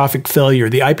catastrophic failure.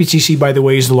 The IPCC, by the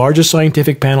way, is the largest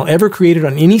scientific panel ever created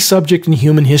on any subject in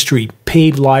human history.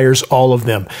 Paid liars, all of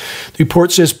them. The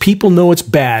report says people know it's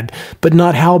bad, but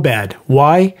not how bad.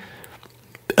 Why?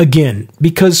 Again,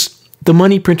 because the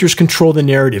money printers control the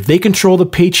narrative. They control the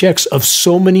paychecks of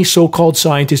so many so-called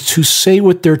scientists who say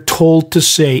what they're told to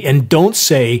say and don't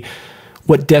say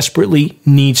what desperately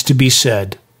needs to be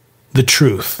said, the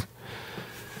truth.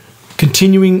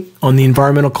 Continuing on the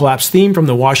environmental collapse theme from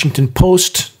the Washington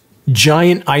Post,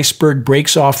 giant iceberg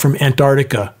breaks off from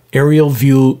Antarctica. Aerial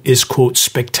view is, quote,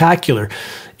 spectacular.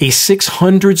 A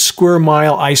 600 square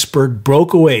mile iceberg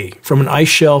broke away from an ice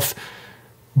shelf,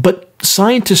 but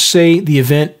scientists say the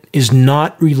event is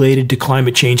not related to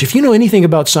climate change. If you know anything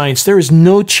about science, there is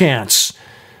no chance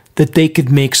that they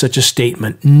could make such a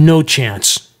statement. No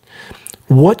chance.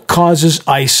 What causes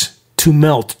ice to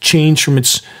melt, change from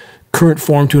its current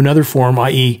form to another form,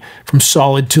 i.e. from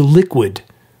solid to liquid?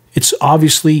 It's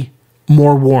obviously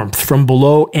more warmth from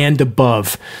below and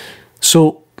above.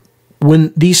 So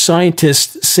when these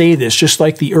scientists say this, just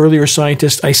like the earlier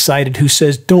scientist I cited who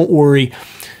says, don't worry,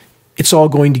 it's all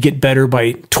going to get better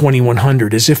by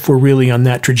 2100, as if we're really on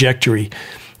that trajectory.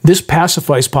 This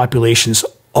pacifies populations.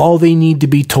 All they need to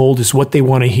be told is what they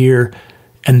want to hear,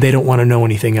 and they don't want to know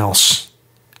anything else.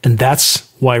 And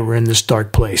that's why we're in this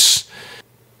dark place.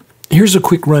 Here's a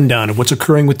quick rundown of what's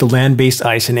occurring with the land-based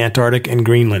ice in Antarctica and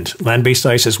Greenland. Land-based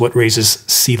ice is what raises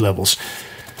sea levels.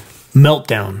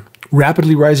 Meltdown.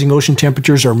 Rapidly rising ocean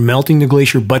temperatures are melting the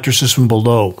glacier buttresses from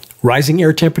below. Rising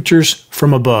air temperatures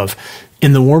from above.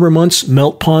 In the warmer months,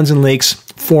 melt ponds and lakes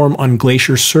form on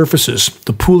glacier surfaces.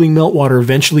 The pooling meltwater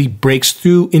eventually breaks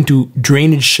through into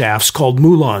drainage shafts called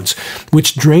moulins,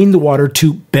 which drain the water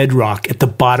to bedrock at the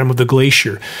bottom of the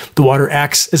glacier. The water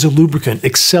acts as a lubricant,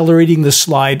 accelerating the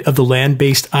slide of the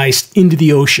land-based ice into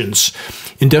the oceans.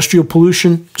 Industrial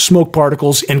pollution, smoke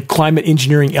particles, and climate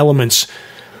engineering elements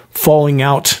falling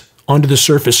out onto the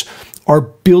surface are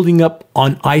building up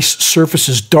on ice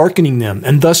surfaces, darkening them,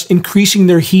 and thus increasing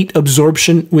their heat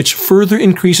absorption, which further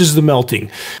increases the melting.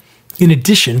 In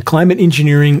addition, climate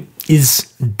engineering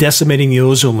is decimating the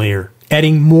ozone layer,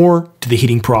 adding more to the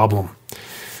heating problem.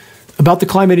 About the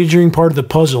climate engineering part of the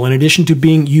puzzle, in addition to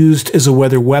being used as a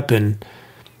weather weapon,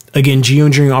 again,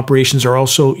 geoengineering operations are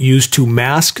also used to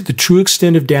mask the true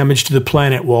extent of damage to the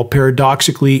planet while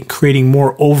paradoxically creating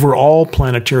more overall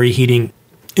planetary heating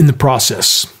in the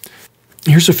process.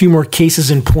 Here's a few more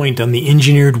cases in point on the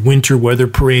engineered winter weather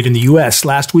parade in the U.S.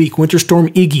 Last week, Winter Storm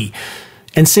Iggy,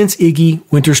 and since Iggy,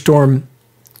 Winter Storm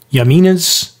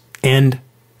Yaminas and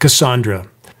Cassandra.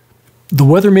 The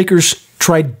weather makers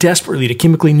tried desperately to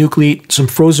chemically nucleate some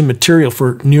frozen material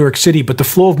for New York City, but the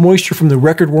flow of moisture from the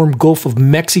record-warm Gulf of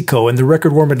Mexico and the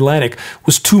record-warm Atlantic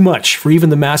was too much for even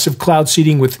the massive cloud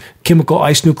seeding with chemical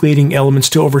ice nucleating elements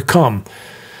to overcome.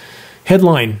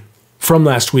 Headline from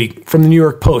last week, from the New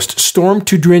York Post: storm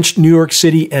to drench New York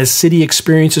City as city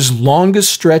experiences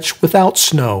longest stretch without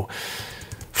snow.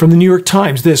 From the New York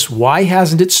Times, this: why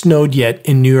hasn't it snowed yet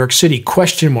in New York City?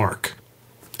 Question mark.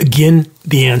 Again,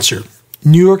 the answer.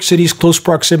 New York City's close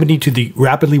proximity to the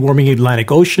rapidly warming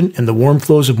Atlantic Ocean and the warm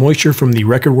flows of moisture from the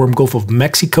record-warm Gulf of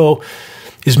Mexico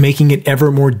is making it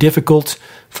ever more difficult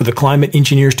for the climate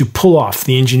engineers to pull off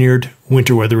the engineered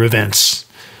winter weather events.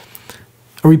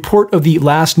 A report of the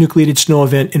last nucleated snow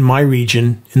event in my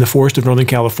region, in the forest of Northern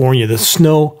California, the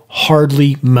snow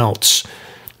hardly melts,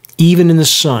 even in the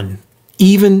sun,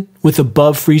 even with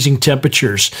above freezing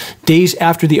temperatures. Days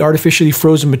after the artificially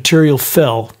frozen material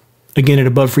fell, again at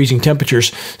above freezing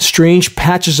temperatures, strange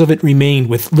patches of it remained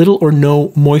with little or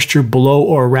no moisture below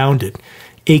or around it,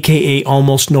 aka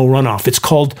almost no runoff. It's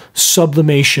called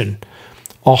sublimation,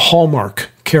 a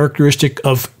hallmark characteristic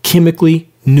of chemically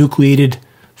nucleated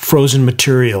frozen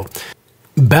material.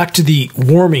 Back to the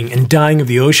warming and dying of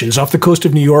the oceans off the coast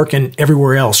of New York and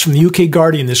everywhere else. From the UK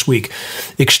Guardian this week: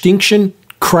 extinction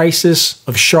crisis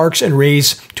of sharks and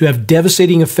rays to have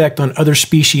devastating effect on other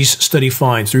species, study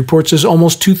finds. The report says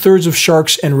almost 2/3 of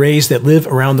sharks and rays that live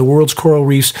around the world's coral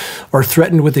reefs are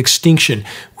threatened with extinction,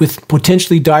 with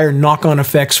potentially dire knock-on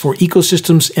effects for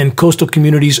ecosystems and coastal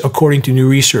communities, according to new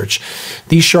research.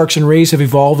 These sharks and rays have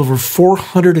evolved over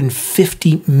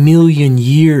 450 million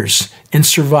years and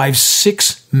survived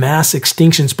 6 mass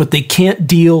extinctions, but they can't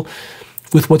deal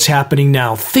with what's happening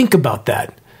now. Think about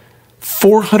that.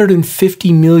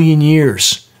 450 million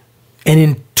years. And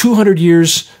in 200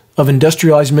 years of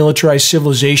industrialized, militarized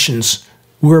civilizations,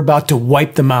 we're about to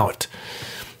wipe them out.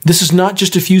 This is not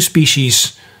just a few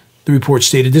species, the report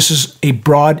stated. This is a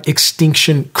broad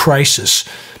extinction crisis.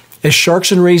 As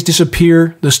sharks and rays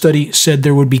disappear, the study said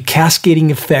there would be cascading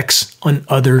effects on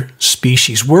other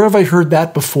species. Where have I heard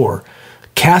that before?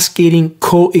 Cascading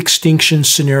co-extinction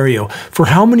scenario. For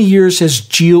how many years has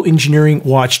Geoengineering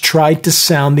Watch tried to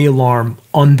sound the alarm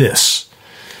on this?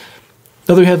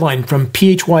 Another headline from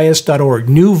phys.org: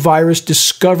 new virus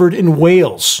discovered in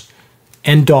whales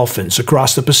and dolphins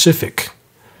across the Pacific.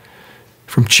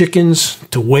 From chickens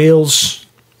to whales,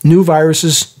 new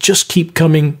viruses just keep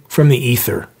coming from the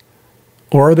ether.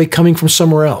 Or are they coming from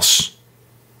somewhere else?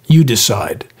 You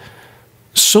decide.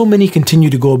 So many continue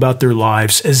to go about their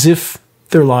lives as if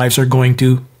their lives are going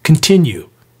to continue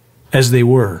as they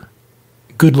were.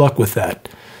 Good luck with that.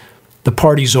 The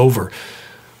party's over.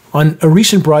 On a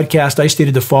recent broadcast, I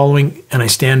stated the following, and I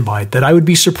stand by it, that I would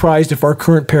be surprised if our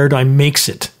current paradigm makes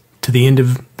it to the end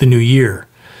of the new year.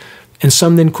 And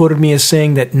some then quoted me as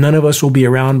saying that none of us will be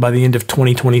around by the end of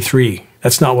 2023.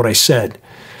 That's not what I said.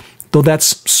 Though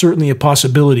that's certainly a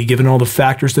possibility given all the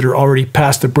factors that are already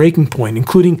past the breaking point,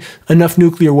 including enough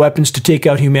nuclear weapons to take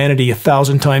out humanity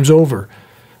 1,000 times over.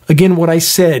 Again, what I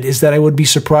said is that I would be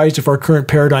surprised if our current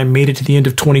paradigm made it to the end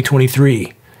of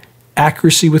 2023.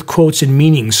 Accuracy with quotes and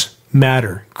meanings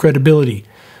matter. Credibility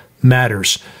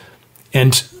matters.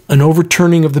 And an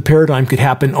overturning of the paradigm could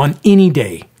happen on any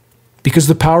day, because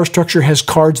the power structure has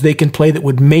cards they can play that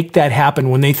would make that happen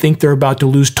when they think they're about to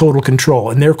lose total control,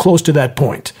 and they're close to that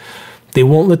point. They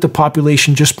won't let the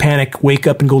population just panic, wake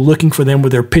up, and go looking for them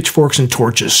with their pitchforks and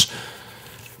torches.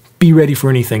 Be ready for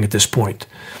anything at this point.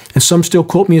 And some still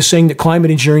quote me as saying that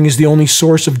climate engineering is the only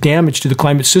source of damage to the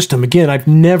climate system. Again, I've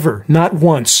never, not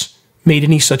once, made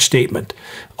any such statement.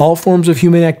 All forms of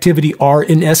human activity are,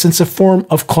 in essence, a form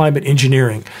of climate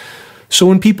engineering. So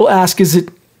when people ask, is it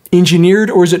engineered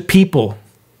or is it people?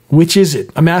 Which is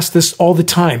it? I'm asked this all the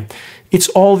time. It's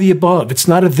all the above. It's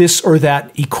not a this or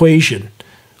that equation.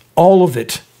 All of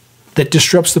it that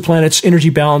disrupts the planet's energy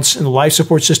balance and the life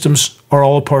support systems are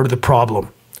all a part of the problem.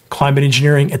 Climate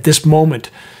engineering at this moment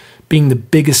being the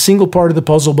biggest single part of the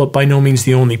puzzle, but by no means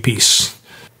the only piece.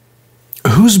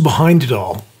 Who's behind it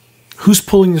all? Who's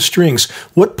pulling the strings?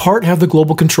 What part have the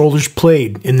global controllers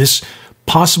played in this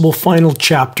possible final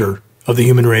chapter of the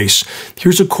human race?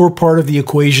 Here's a core part of the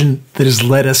equation that has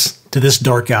led us to this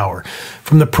dark hour.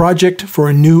 From the Project for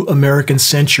a New American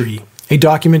Century, a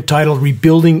document titled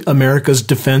Rebuilding America's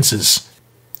Defenses.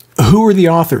 Who are the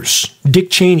authors? Dick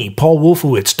Cheney, Paul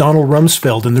Wolfowitz, Donald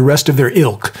Rumsfeld, and the rest of their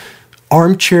ilk.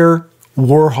 Armchair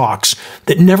warhawks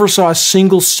that never saw a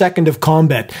single second of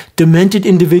combat. Demented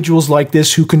individuals like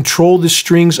this who control the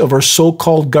strings of our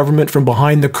so-called government from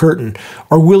behind the curtain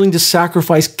are willing to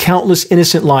sacrifice countless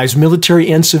innocent lives, military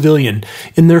and civilian,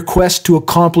 in their quest to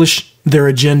accomplish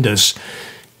their agendas.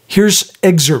 Here's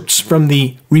excerpts from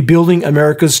the Rebuilding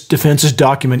America's Defenses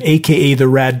document, aka the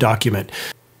RAD document.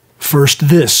 First,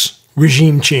 this.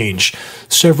 Regime change.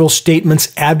 Several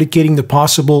statements abdicating the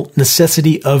possible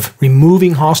necessity of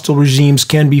removing hostile regimes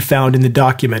can be found in the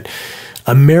document.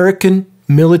 American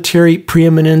military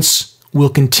preeminence will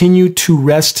continue to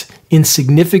rest in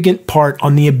significant part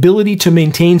on the ability to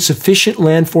maintain sufficient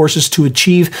land forces to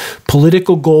achieve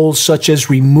political goals such as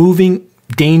removing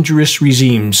dangerous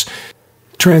regimes.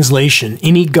 Translation: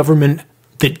 any government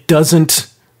that doesn't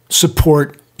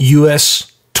support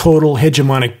U.S. total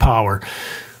hegemonic power.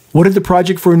 What did the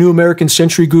Project for a New American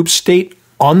Century group state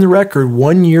on the record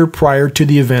 1 year prior to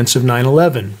the events of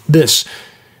 9/11? This,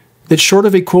 that short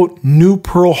of a, quote, new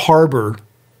Pearl Harbor,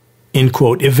 end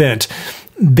quote, event,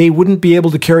 they wouldn't be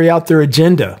able to carry out their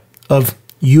agenda of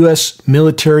U.S.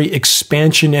 military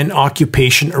expansion and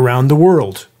occupation around the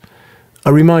world.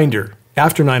 A reminder,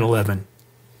 after 9/11,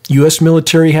 U.S.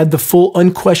 military had the full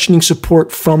unquestioning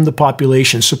support from the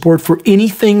population, support for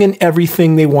anything and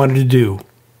everything they wanted to do.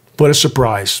 What a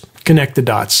surprise. Connect the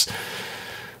dots.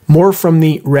 More from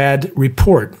the RAD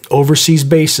report, Overseas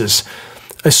Bases.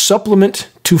 A supplement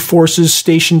to forces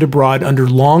stationed abroad under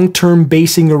long-term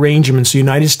basing arrangements, the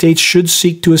United States should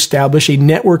seek to establish a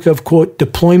network of, quote,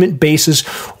 deployment bases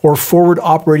or forward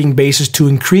operating bases to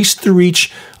increase the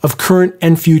reach of current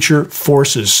and future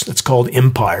forces. That's called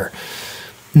Empire.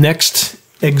 Next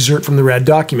excerpt from the RAD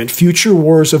document, Future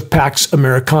Wars of Pax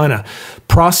Americana.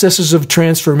 Processes of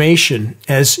transformation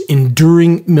as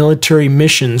enduring military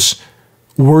missions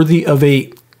worthy of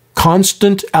a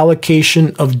constant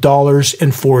allocation of dollars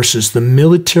and forces. The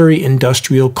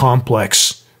military-industrial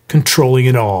complex controlling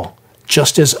it all,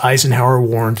 just as Eisenhower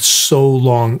warned so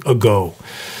long ago.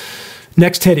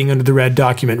 Next heading under the RAD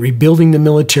document, Rebuilding the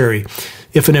Military.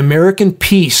 If an American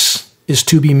peace is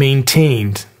to be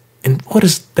maintained, and what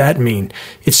does that mean?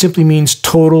 It simply means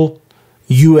total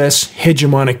U.S.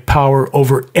 hegemonic power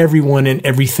over everyone and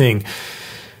everything.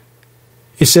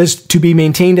 It says to be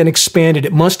maintained and expanded,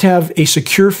 it must have a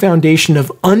secure foundation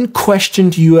of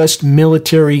unquestioned U.S.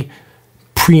 military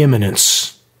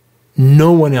preeminence.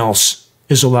 No one else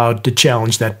is allowed to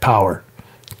challenge that power.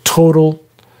 Total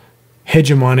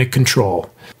hegemonic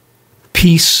control.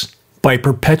 Peace by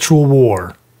perpetual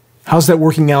war. How's that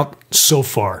working out so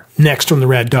far? Next from the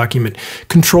RAD document,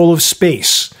 control of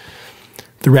space.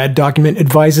 The RAD document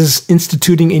advises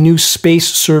instituting a new space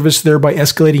service, thereby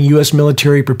escalating U.S.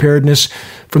 military preparedness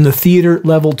from the theater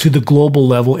level to the global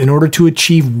level in order to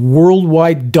achieve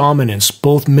worldwide dominance,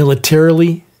 both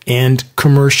militarily and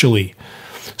commercially.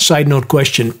 Side note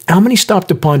question, how many stop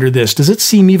to ponder this? Does it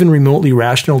seem even remotely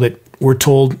rational that we're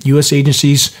told U.S.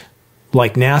 agencies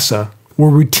like NASA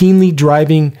were routinely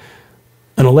driving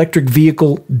an electric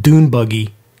vehicle dune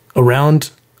buggy around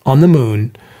on the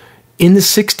moon in the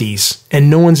 60s, and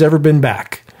no one's ever been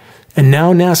back? And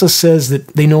now NASA says that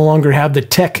they no longer have the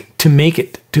tech to make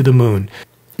it to the moon.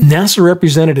 NASA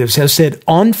representatives have said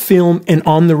on film and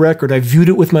on the record, I viewed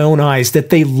it with my own eyes,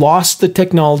 that they lost the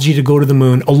technology to go to the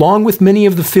moon, along with many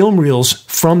of the film reels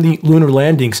from the lunar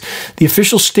landings. The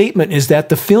official statement is that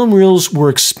the film reels were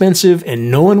expensive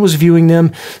and no one was viewing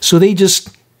them, so they just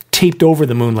taped over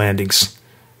the moon landings.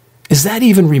 Is that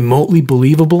even remotely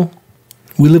believable?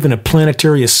 We live in a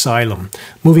planetary asylum.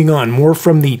 Moving on, more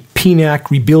from the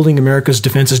PNAC Rebuilding America's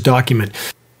Defenses document.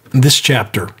 This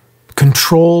chapter,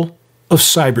 Control of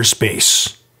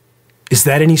Cyberspace. Is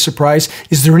that any surprise?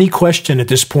 Is there any question at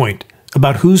this point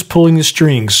about who's pulling the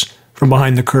strings from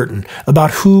behind the curtain,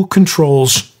 about who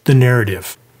controls the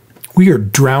narrative? We are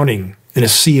drowning in a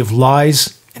sea of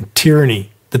lies and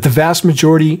tyranny that the vast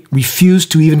majority refuse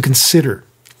to even consider,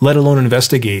 let alone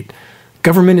investigate.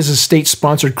 Government is a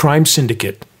state-sponsored crime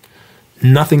syndicate.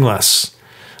 Nothing less.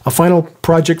 A final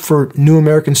project for New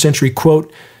American Century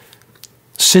quote,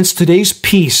 "Since today's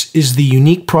peace is the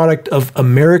unique product of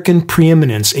American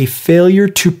preeminence, a failure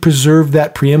to preserve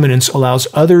that preeminence allows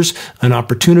others an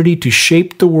opportunity to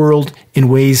shape the world in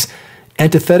ways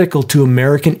antithetical to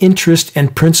American interest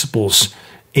and principles,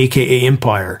 aka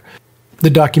empire." The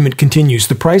document continues,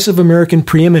 "The price of American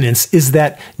preeminence is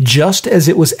that just as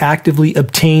it was actively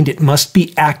obtained, it must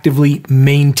be actively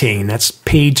maintained." That's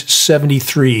page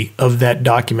 73 of that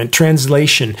document.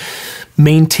 Translation,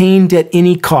 maintained at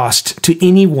any cost to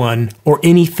anyone or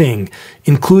anything,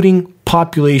 including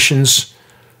populations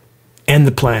and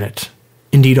the planet,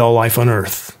 indeed all life on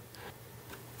Earth.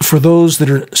 For those that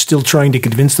are still trying to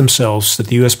convince themselves that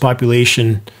the U.S.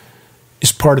 population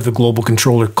is part of the global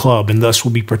controller club and thus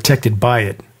will be protected by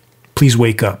it, please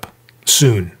wake up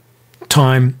soon.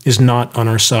 Time is not on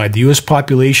our side. The U.S.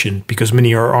 population, because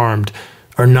many are armed,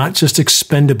 are not just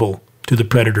expendable to the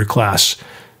predator class,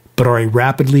 but are a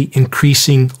rapidly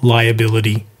increasing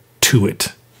liability to it.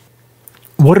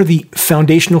 What are the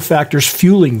foundational factors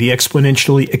fueling the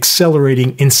exponentially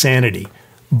accelerating insanity?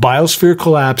 Biosphere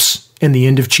collapse and the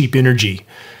end of cheap energy.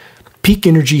 Peak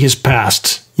energy has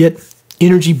passed, yet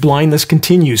energy blindness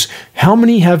continues. How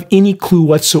many have any clue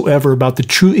whatsoever about the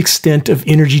true extent of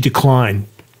energy decline?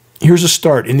 Here's a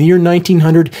start. In the year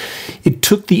 1900, it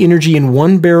took the energy in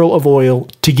 1 barrel of oil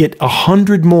to get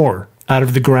 100 more out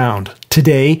of the ground.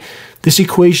 Today, this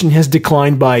equation has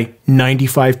declined by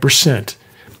 95%.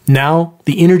 Now,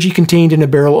 the energy contained in a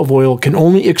barrel of oil can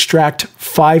only extract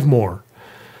 5 more.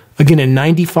 Again, a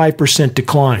 95%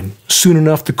 decline. Soon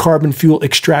enough, the carbon fuel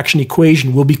extraction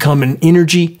equation will become an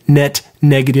energy net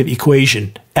negative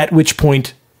equation, at which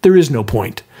point there is no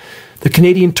point. The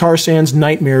Canadian tar sands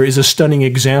nightmare is a stunning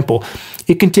example.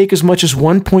 It can take as much as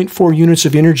 1.4 units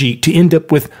of energy to end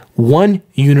up with 1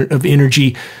 unit of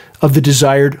energy of the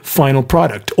desired final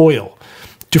product, oil.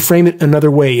 To frame it another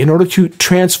way, in order to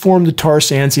transform the tar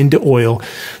sands into oil,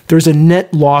 there's a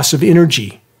net loss of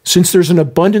energy. Since there's an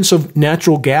abundance of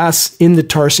natural gas in the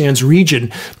tar sands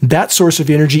region, that source of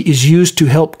energy is used to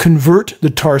help convert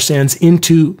the tar sands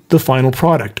into the final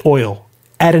product, oil,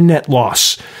 at a net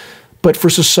loss. But for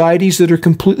societies that are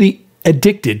completely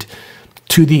addicted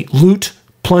to the loot,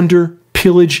 plunder,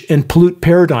 pillage, and pollute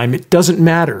paradigm, it doesn't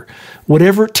matter.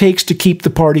 Whatever it takes to keep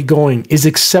the party going is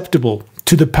acceptable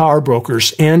to the power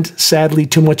brokers and, sadly,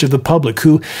 to much of the public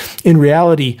who, in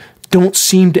reality, don't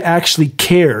seem to actually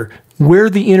care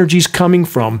where the energy is coming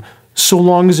from, so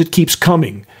long as it keeps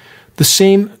coming. The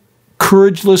same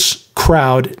courageless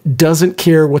crowd doesn't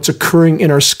care what's occurring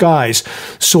in our skies,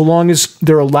 so long as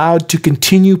they're allowed to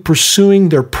continue pursuing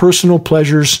their personal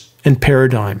pleasures and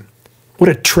paradigm. What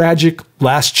a tragic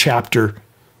last chapter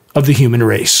of the human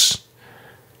race.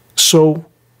 So,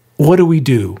 what do we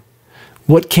do?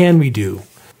 What can we do?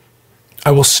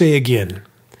 I will say again,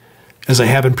 as I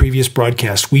have in previous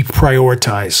broadcasts, we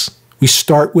prioritize. We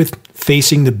start with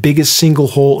facing the biggest single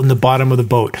hole in the bottom of the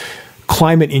boat.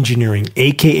 Climate engineering,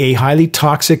 aka highly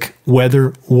toxic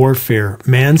weather warfare.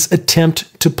 Man's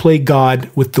attempt to play God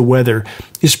with the weather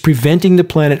is preventing the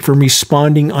planet from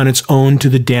responding on its own to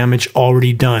the damage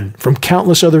already done from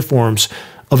countless other forms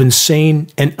of insane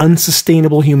and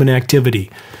unsustainable human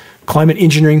activity. Climate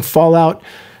engineering fallout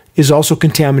is also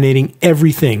contaminating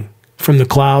everything from the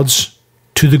clouds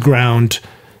to the ground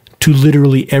to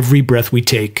literally every breath we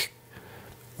take.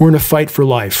 We're in a fight for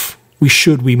life.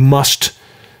 We must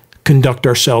conduct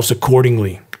ourselves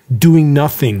accordingly. Doing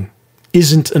nothing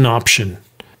isn't an option.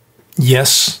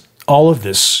 Yes, all of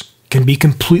this can be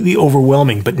completely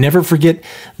overwhelming, but never forget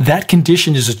that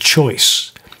condition is a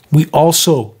choice. We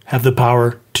also have the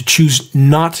power to choose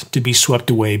not to be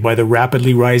swept away by the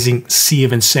rapidly rising sea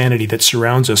of insanity that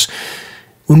surrounds us.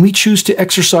 When we choose to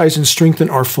exercise and strengthen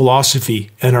our philosophy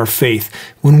and our faith,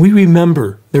 when we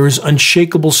remember there is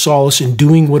unshakable solace in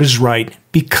doing what is right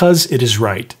because it is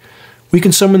right, we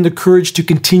can summon the courage to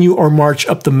continue our march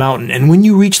up the mountain. And when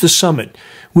you reach the summit,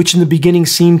 which in the beginning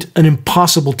seemed an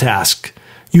impossible task,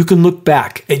 you can look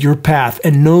back at your path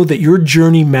and know that your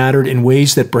journey mattered in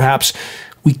ways that perhaps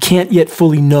we can't yet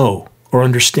fully know or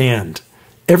understand.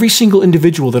 Every single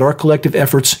individual that our collective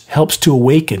efforts helps to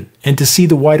awaken and to see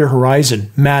the wider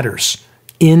horizon matters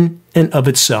in and of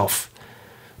itself.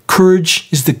 Courage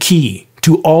is the key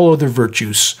to all other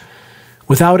virtues.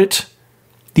 Without it,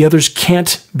 the others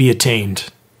can't be attained.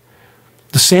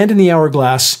 The sand in the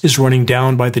hourglass is running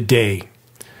down by the day,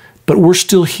 but we're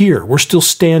still here. We're still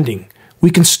standing. We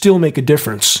can still make a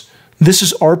difference. This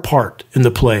is our part in the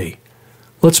play.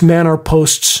 Let's man our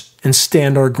posts and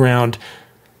stand our ground,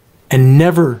 and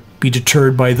never be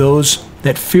deterred by those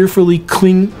that fearfully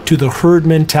cling to the herd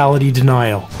mentality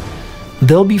denial.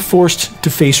 They'll be forced to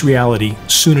face reality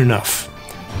soon enough.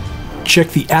 Check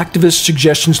the activist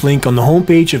suggestions link on the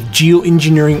homepage of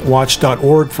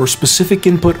geoengineeringwatch.org for specific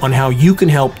input on how you can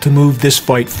help to move this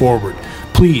fight forward.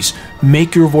 Please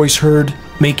make your voice heard,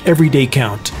 make every day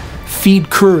count.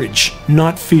 Feed courage,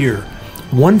 not fear.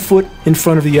 One foot in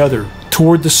front of the other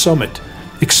toward the summit,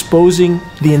 exposing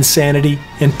the insanity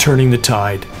and turning the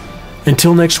tide.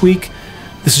 Until next week,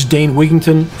 this is Dane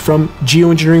Wigington from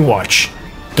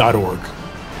geoengineeringwatch.org.